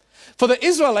maize. For the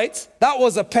Israelites, that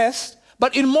was a pest.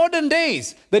 But in modern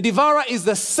days, the devourer is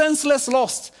the senseless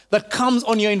loss that comes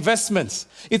on your investments.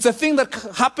 It's a thing that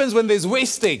happens when there's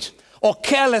wastage, or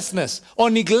carelessness, or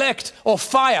neglect, or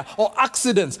fire, or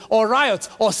accidents, or riots,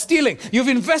 or stealing. You've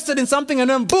invested in something and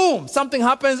then boom, something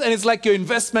happens and it's like your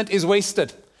investment is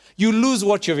wasted. You lose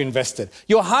what you've invested.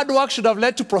 Your hard work should have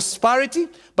led to prosperity,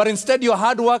 but instead your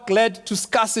hard work led to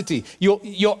scarcity.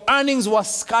 Your earnings were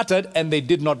scattered and they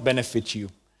did not benefit you.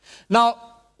 Now,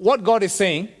 what God is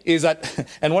saying is that,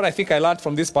 and what I think I learned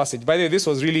from this passage, by the way, this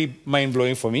was really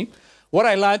mind-blowing for me. What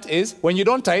I learned is, when you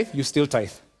don't tithe, you still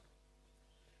tithe.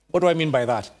 What do I mean by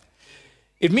that?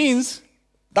 It means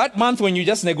that month when you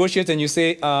just negotiate and you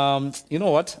say, you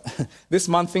know what, this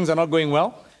month things are not going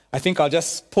well. I think I'll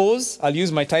just pause. I'll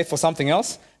use my tithe for something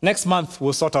else. Next month,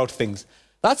 we'll sort out things.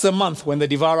 That's a month when the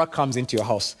devourer comes into your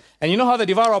house. And you know how the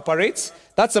devourer operates?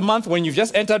 That's a month when you've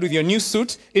just entered with your new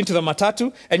suit into the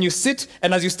matatu, and you sit,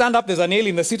 and as you stand up, there's a nail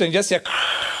in the seat, and you just hear,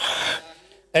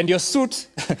 and your suit,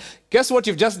 guess what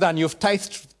you've just done? You've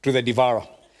tithed to the devourer.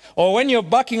 Or when you're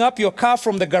backing up your car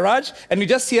from the garage, and you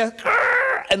just hear,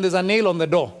 and there's a nail on the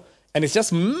door, and it's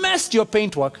just messed your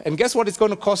paintwork, and guess what it's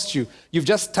going to cost you? You've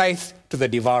just tithed to the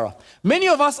devourer. Many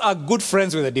of us are good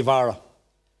friends with the devourer.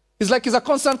 It's like he's a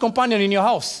constant companion in your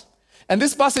house. And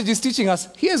this passage is teaching us,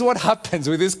 here's what happens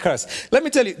with this curse. Let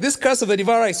me tell you, this curse of the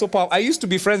devourer is so powerful. I used to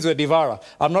be friends with the devourer.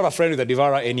 I'm not a friend with the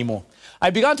devourer anymore. I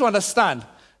began to understand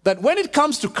that when it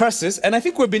comes to curses, and I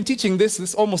think we've been teaching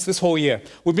this almost this whole year.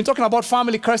 We've been talking about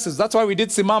family curses. That's why we did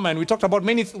Simama, and we talked about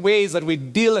many ways that we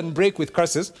deal and break with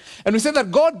curses. And we said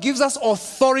that God gives us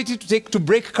authority to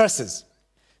break curses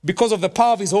because of the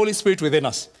power of his Holy Spirit within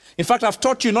us. In fact, I've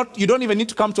taught you you don't even need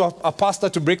to come to a pastor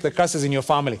to break the curses in your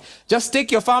family. Just take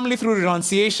your family through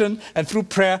renunciation and through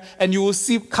prayer, and you will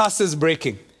see curses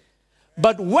breaking.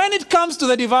 But when it comes to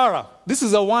the devourer, this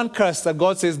is the one curse that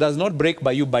God says does not break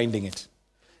by you binding it.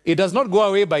 It does not go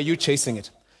away by you chasing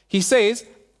it. He says,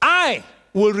 I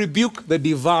will rebuke the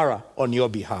devourer on your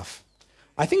behalf.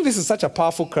 I think this is such a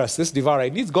powerful curse, this devourer.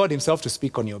 It needs God himself to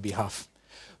speak on your behalf.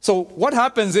 So what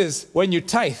happens is, when you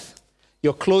tithe,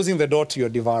 you're closing the door to your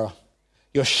devourer.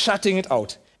 You're shutting it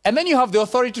out. And then you have the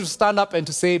authority to stand up and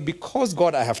to say, because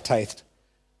God, I have tithed,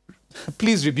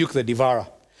 please rebuke the devourer.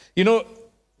 You know,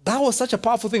 that was such a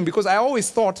powerful thing, because I always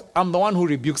thought I'm the one who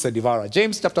rebukes the devourer.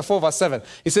 James chapter 4 verse 7,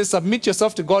 it says, submit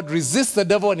yourself to God, resist the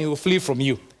devil and he will flee from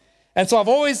you. And so I've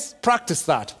always practiced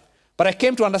that. But I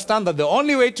came to understand that the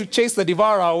only way to chase the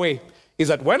devourer away is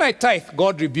that when I tithe,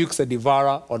 God rebukes the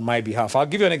devourer on my behalf. I'll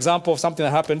give you an example of something that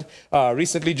happened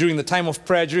recently during the time of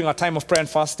prayer, during our time of prayer and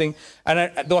fasting.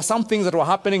 And there were some things that were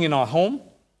happening in our home,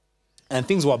 and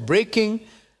things were breaking. Do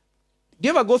you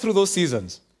ever go through those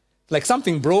seasons? Like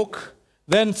something broke,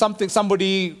 then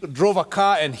somebody drove a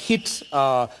car and hit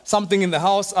something in the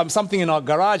house, something in our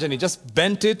garage, and it just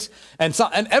bent it, and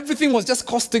everything was just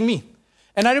costing me.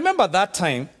 And I remember that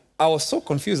time, I was so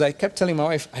confused. I kept telling my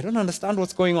wife, I don't understand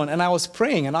what's going on. And I was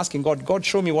praying and asking God, God,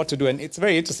 show me what to do. And it's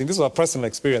very interesting. This was a personal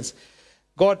experience.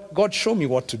 God, show me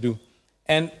what to do.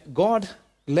 And God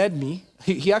led me.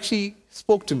 He actually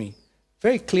spoke to me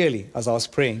very clearly as I was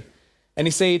praying. And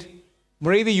he said,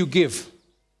 Murray, you give.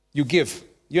 You give.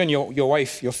 You and your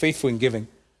wife, you're faithful in giving.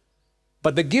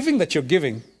 But the giving that you're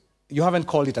giving, you haven't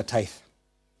called it a tithe.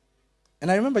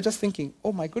 And I remember just thinking,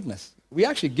 oh my goodness, we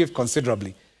actually give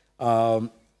considerably.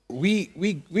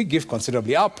 We give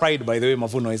considerably. Our pride, by the way,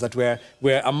 Mavuno, is that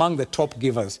we're among the top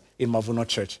givers in Mavuno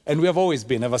Church. And we have always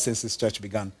been, ever since this church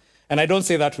began. And I don't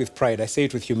say that with pride, I say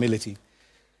it with humility.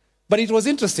 But it was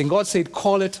interesting. God said,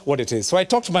 call it what it is. So I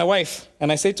talked to my wife, and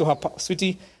I said to her,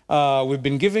 sweetie, we've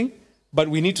been giving, but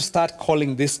we need to start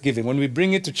calling this giving. When we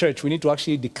bring it to church, we need to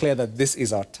actually declare that this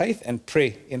is our tithe and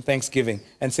pray in thanksgiving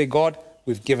and say, God,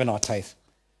 we've given our tithe.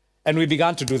 And we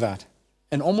began to do that.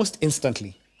 And almost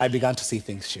instantly, I began to see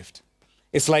things shift.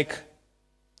 It's like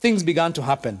things began to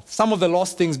happen. Some of the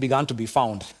lost things began to be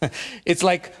found. It's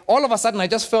like all of a sudden I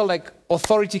just felt like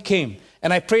authority came.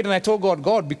 And I prayed and I told God,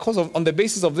 God, on the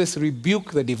basis of this,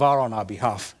 rebuke the devourer on our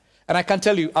behalf. And I can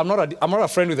tell you, I'm not a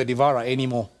friend with the devourer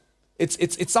anymore.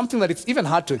 It's something that it's even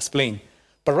hard to explain.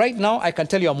 But right now, I can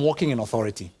tell you I'm walking in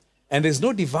authority. And there's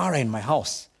no devourer in my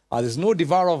house. There's no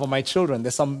devourer over my children.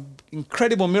 There's some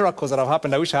incredible miracles that have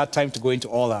happened. I wish I had time to go into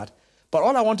all that. But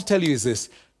all I want to tell you is this.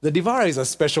 The devourer is a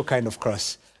special kind of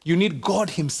curse. You need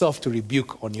God himself to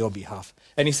rebuke on your behalf.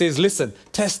 And he says, listen,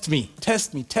 test me,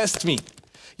 test me, test me.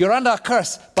 You're under a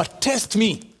curse, but test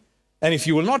me. And if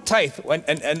you will not tithe,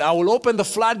 and I will open the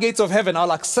floodgates of heaven,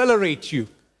 I'll accelerate you.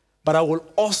 But I will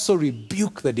also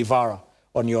rebuke the devourer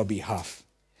on your behalf.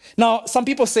 Now, some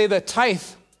people say that tithe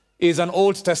is an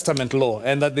Old Testament law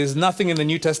and that there's nothing in the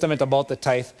New Testament about the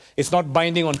tithe. It's not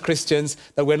binding on Christians,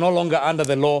 that we're no longer under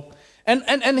the law.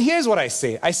 And here's what I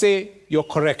say. I say, you're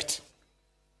correct.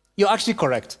 You're actually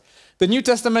correct. The New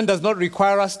Testament does not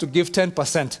require us to give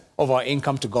 10% of our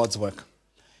income to God's work.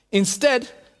 Instead,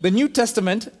 the New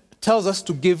Testament tells us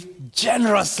to give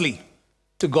generously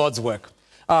to God's work.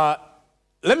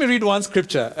 Let me read one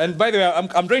scripture. And by the way,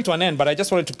 I'm drawing to an end, but I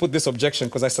just wanted to put this objection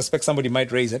because I suspect somebody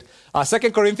might raise it.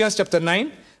 2 Corinthians chapter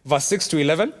 9, verse 6 to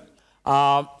 11.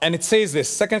 And it says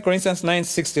this, 2 Corinthians 9,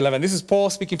 6 to 11. This is Paul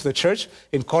speaking to the church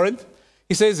in Corinth.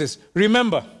 He says this,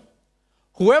 remember,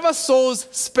 whoever sows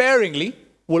sparingly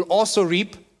will also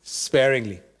reap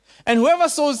sparingly. And whoever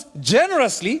sows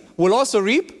generously will also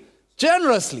reap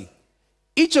generously.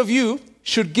 Each of you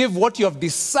should give what you have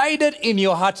decided in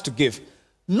your heart to give,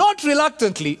 not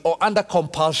reluctantly or under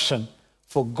compulsion,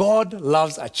 for God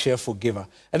loves a cheerful giver.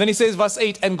 And then he says, verse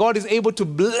 8, and God is able to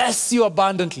bless you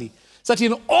abundantly, so that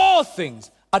in all things,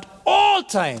 at all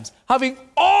times, having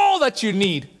all that you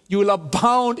need, you will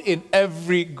abound in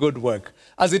every good work.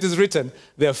 As it is written,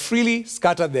 they have freely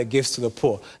scattered their gifts to the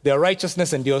poor. Their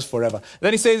righteousness endures forever.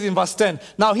 Then he says in verse 10,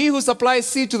 now he who supplies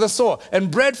seed to the sower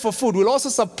and bread for food will also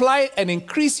supply and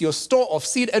increase your store of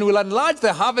seed and will enlarge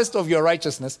the harvest of your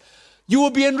righteousness. You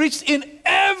will be enriched in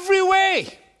every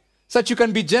way, so that you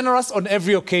can be generous on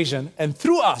every occasion. And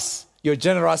through us, your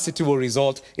generosity will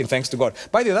result in thanks to God.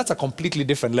 By the way, that's a completely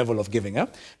different level of giving.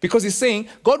 Because he's saying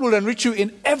God will enrich you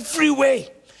in every way.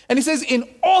 And he says in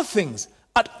all things,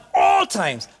 at all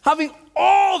times, having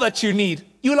all that you need,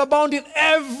 you will abound in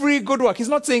every good work. He's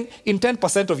not saying in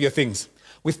 10% of your things,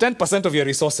 with 10% of your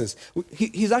resources.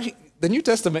 He's actually, the New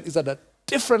Testament is at a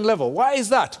different level. Why is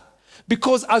that?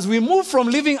 Because as we move from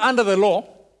living under the law,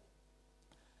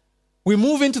 we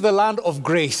move into the land of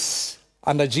grace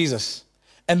under Jesus.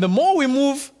 And the more we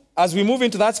move, as we move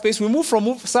into that space, we move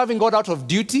from serving God out of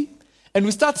duty, and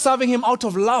we start serving him out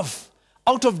of love,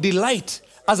 out of delight,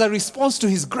 as a response to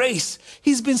his grace.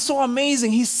 He's been so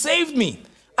amazing. He saved me.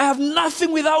 I have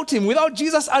nothing without him. Without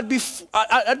Jesus, I'd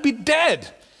be dead.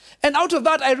 And out of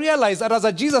that, I realized that as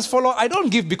a Jesus follower, I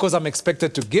don't give because I'm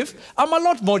expected to give. I'm a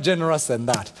lot more generous than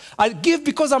that. I give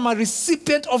because I'm a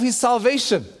recipient of his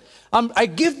salvation. I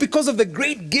give because of the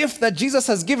great gift that Jesus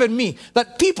has given me,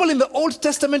 that people in the Old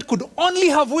Testament could only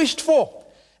have wished for.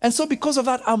 And so because of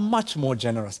that, I'm much more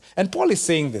generous. And Paul is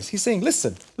saying this. He's saying,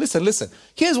 listen.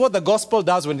 Here's what the gospel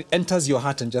does when it enters your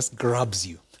heart and just grabs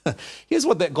you. Here's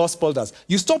what the gospel does.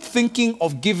 You stop thinking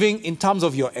of giving in terms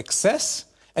of your excess,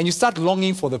 and you start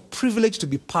longing for the privilege to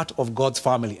be part of God's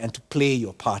family and to play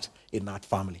your part in that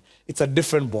family. It's a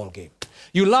different ball game.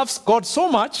 You love God so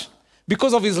much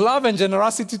because of his love and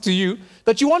generosity to you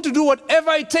that you want to do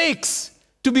whatever it takes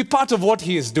to be part of what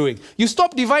he is doing. You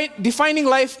stop defining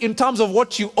life in terms of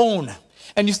what you own,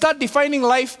 and you start defining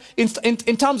life in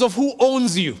terms of who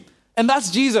owns you. And that's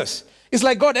Jesus. It's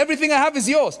like, God, everything I have is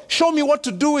yours. Show me what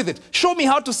to do with it. Show me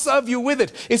how to serve you with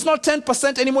it. It's not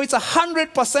 10% anymore. It's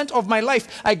 100% of my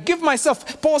life. I give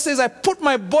myself. Paul says, I put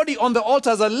my body on the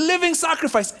altar as a living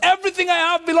sacrifice. Everything I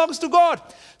have belongs to God.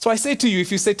 So I say to you,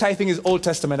 if you say tithing is Old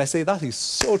Testament, I say that is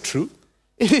so true.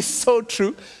 It is so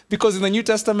true, because in the New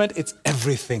Testament, it's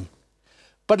everything.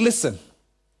 But listen,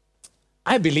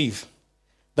 I believe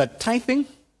that tithing,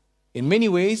 in many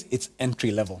ways, it's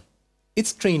entry level.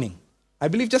 It's training. I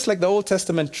believe just like the Old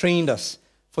Testament trained us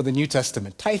for the New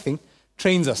Testament, tithing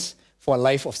trains us for a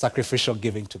life of sacrificial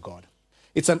giving to God.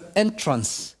 It's an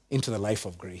entrance into the life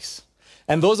of grace.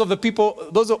 And those of the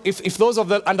people, if those of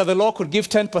the under the law could give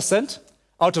 10%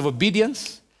 out of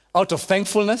obedience, out of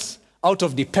thankfulness, out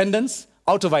of dependence,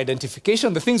 out of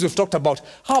identification, the things we've talked about,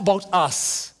 how about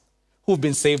us who've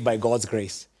been saved by God's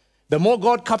grace? The more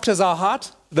God captures our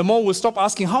heart, the more we'll stop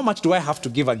asking, how much do I have to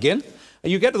give again?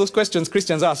 You get those questions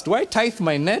Christians ask, do I tithe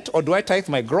my net or do I tithe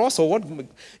my gross or what?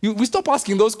 We stop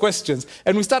asking those questions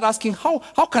and we start asking,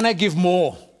 how can I give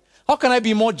more? How can I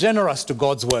be more generous to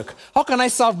God's work? How can I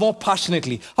serve more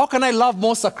passionately? How can I love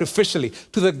more sacrificially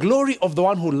to the glory of the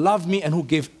one who loved me and who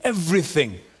gave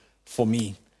everything for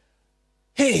me?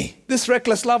 Hey, this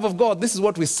reckless love of God, this is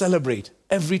what we celebrate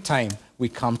every time we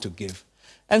come to give.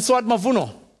 And so at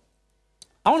Mavuno,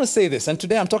 I want to say this, and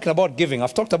today I'm talking about giving.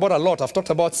 I've talked about a lot. I've talked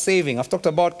about saving. I've talked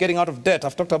about getting out of debt.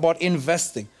 I've talked about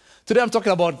investing. Today I'm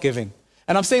talking about giving.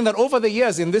 And I'm saying that over the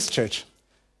years in this church,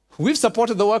 we've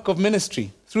supported the work of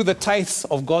ministry through the tithes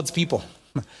of God's people.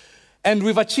 And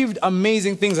we've achieved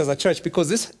amazing things as a church because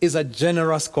this is a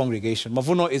generous congregation.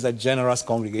 Mavuno is a generous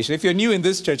congregation. If you're new in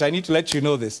this church, I need to let you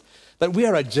know this, that we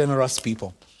are a generous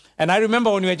people. And I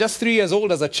remember when we were just 3 years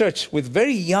old as a church with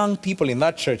very young people in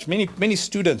that church, many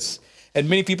students, and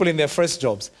many people in their first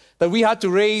jobs, that we had to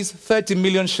raise 30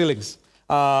 million shillings.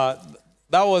 That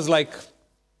was like,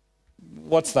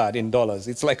 what's that in dollars?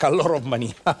 It's like a lot of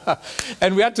money.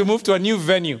 And we had to move to a new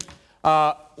venue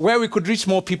where we could reach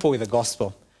more people with the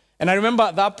gospel. And I remember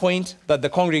at that point that the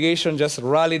congregation just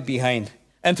rallied behind.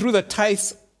 And through the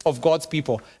tithes of God's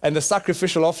people and the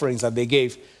sacrificial offerings that they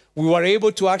gave, we were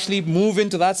able to actually move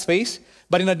into that space.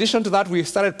 But in addition to that, we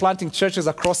started planting churches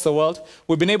across the world.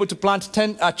 We've been able to plant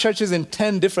 10 churches in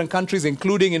 10 different countries,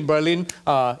 including in Berlin,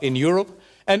 in Europe.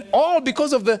 And all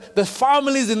because of the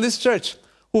families in this church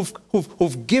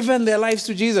who've given their lives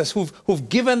to Jesus, who've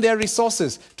given their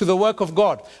resources to the work of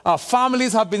God.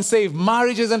 Families have been saved.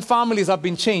 Marriages and families have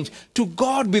been changed. To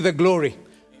God be the glory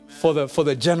for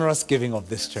the generous giving of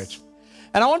this church.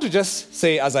 And I want to just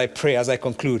say as I pray, as I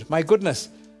conclude, my goodness,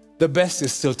 the best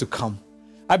is still to come.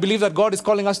 I believe that God is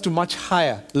calling us to much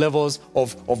higher levels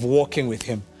of walking with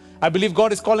Him. I believe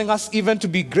God is calling us even to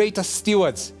be greater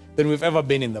stewards than we've ever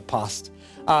been in the past.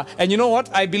 And you know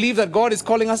what? I believe that God is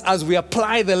calling us as we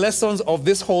apply the lessons of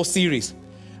this whole series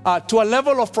to a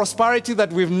level of prosperity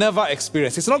that we've never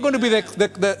experienced. It's not going to be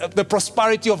the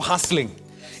prosperity of hustling.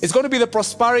 It's going to be the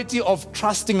prosperity of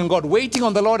trusting in God, waiting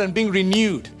on the Lord and being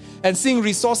renewed and seeing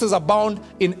resources abound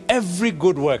in every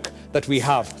good work that we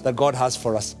have, that God has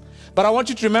for us. But I want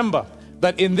you to remember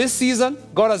that in this season,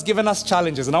 God has given us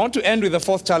challenges. And I want to end with the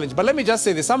fourth challenge. But let me just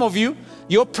say this. Some of you,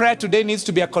 your prayer today needs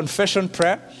to be a confession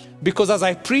prayer. Because as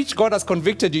I preach, God has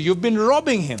convicted you. You've been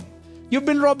robbing Him. You've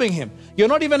been robbing Him. You're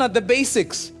not even at the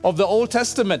basics of the Old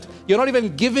Testament. You're not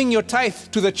even giving your tithe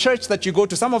to the church that you go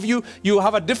to. Some of you, you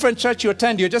have a different church you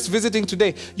attend. You're just visiting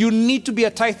today. You need to be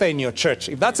a tither in your church.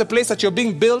 If that's a place that you're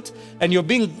being built and you're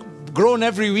being grown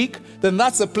every week, then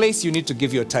that's a place you need to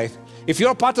give your tithe. If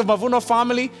you're a part of Mavuno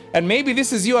family, and maybe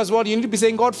this is you as well, you need to be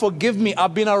saying, God, forgive me.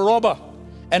 I've been a robber,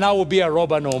 and I will be a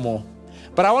robber no more.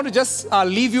 But I want to just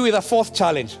leave you with a fourth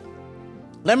challenge.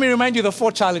 Let me remind you the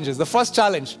 4 challenges. The first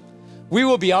challenge, we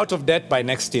will be out of debt by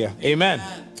next year. Amen.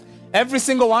 Every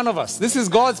single one of us. This is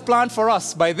God's plan for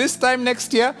us. By this time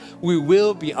next year, we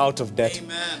will be out of debt.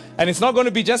 Amen. And it's not going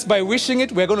to be just by wishing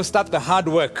it. We're going to start the hard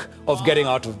work of getting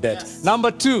out of debt. Yes.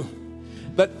 Number 2,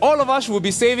 that all of us will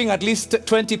be saving at least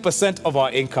 20% of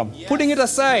our income. Yes. Putting it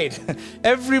aside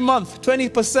every month,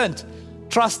 20%,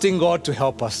 trusting God to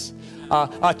help us.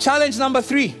 Challenge number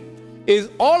 3 is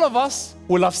all of us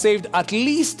will have saved at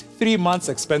least 3 months'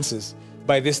 expenses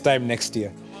by this time next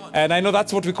year. And I know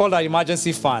that's what we call our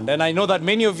emergency fund. And I know that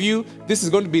many of you, this is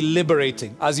going to be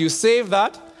liberating. As you save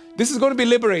that, this is going to be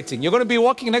liberating. You're going to be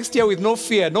walking next year with no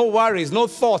fear, no worries, no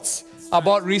thoughts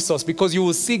about resource, because you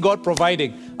will see God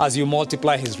providing as you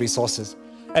multiply His resources.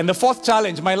 And the 4th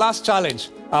challenge, my last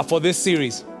challenge for this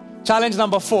series, challenge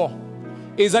number 4,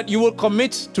 is that you will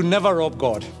commit to never rob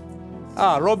God.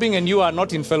 Robbing and you are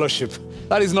not in fellowship.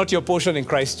 That is not your portion in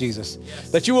Christ Jesus. Yes.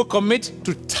 That you will commit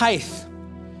to tithe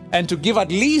and to give at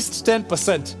least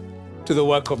 10% to the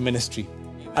work of ministry.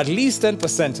 At least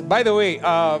 10%. By the way,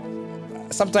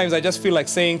 sometimes I just feel like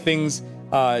saying things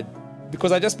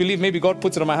because I just believe maybe God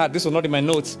puts it on my heart. This was not in my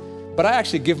notes. But I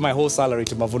actually give my whole salary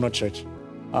to Mavuno Church.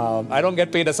 I don't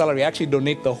get paid a salary. I actually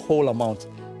donate the whole amount.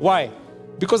 Why?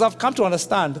 Because I've come to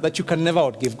understand that you can never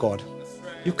outgive God.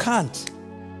 Right. You can't.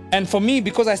 And for me,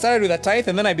 because I started with a tithe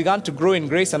and then I began to grow in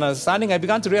grace and understanding, I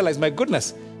began to realize, my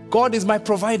goodness, God is my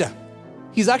provider.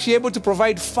 He's actually able to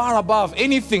provide far above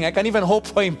anything I can even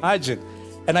hope or imagine.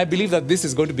 And I believe that this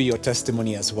is going to be your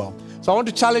testimony as well. So I want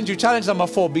to challenge you. Challenge number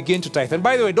 4, begin to tithe. And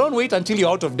by the way, don't wait until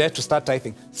you're out of debt to start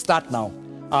tithing. Start now.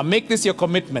 Make this your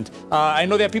commitment. I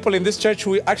know there are people in this church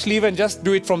who actually even just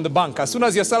do it from the bank. As soon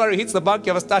as your salary hits the bank,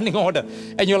 you have a standing order.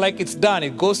 And you're like, it's done.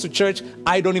 It goes to church.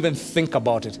 I don't even think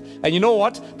about it. And you know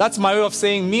what? That's my way of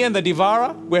saying me and the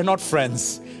devourer, we're not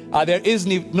friends. There is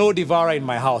no devourer in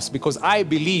my house because I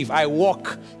believe I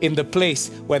walk in the place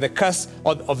where the curse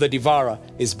of the devourer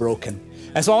is broken.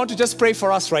 And so I want to just pray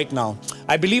for us right now.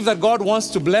 I believe that God wants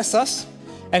to bless us.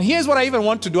 And here's what I even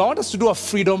want to do. I want us to do a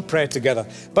freedom prayer together.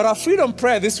 But our freedom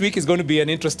prayer this week is going to be an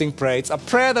interesting prayer. It's a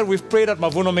prayer that we've prayed at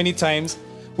Mavuno many times.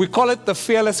 We call it the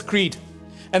Fearless Creed.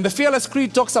 And the Fearless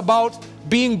Creed talks about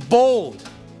being bold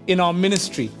in our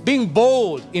ministry, being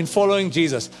bold in following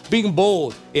Jesus, being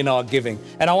bold in our giving.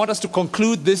 And I want us to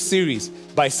conclude this series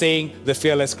by saying the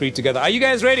Fearless Creed together. Are you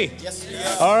guys ready? Yes,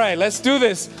 yes. All right, let's do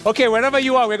this. Okay, wherever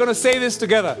you are, we're going to say this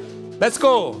together. Let's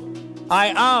go.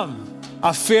 I am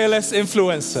a fearless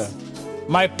influencer.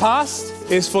 My past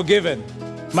is forgiven.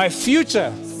 My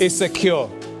future is secure.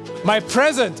 My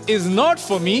present is not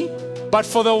for me, but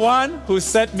for the one who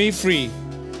set me free.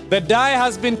 The die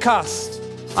has been cast.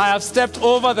 I have stepped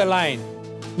over the line.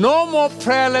 No more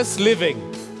prayerless living,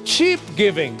 cheap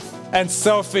giving, and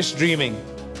selfish dreaming.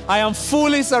 I am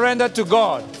fully surrendered to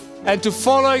God and to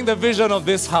following the vision of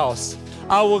this house.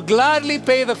 I will gladly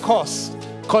pay the cost,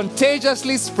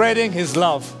 contagiously spreading His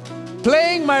love,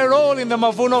 playing my role in the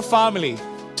Mavuno family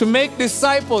to make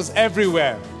disciples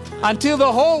everywhere until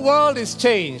the whole world is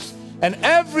changed and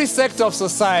every sector of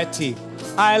society.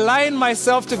 I align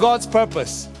myself to God's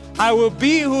purpose. I will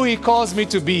be who He calls me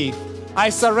to be. I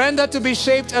surrender to be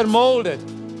shaped and molded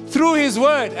through His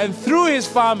word and through His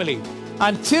family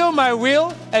until my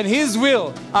will and His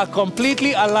will are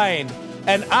completely aligned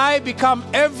and I become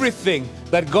everything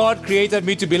that God created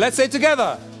me to be. Let's say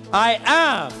together, I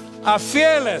am a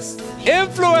fearless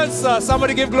influencer.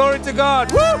 Somebody give glory to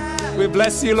God. Woo! We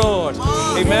bless you, Lord.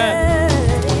 Amen.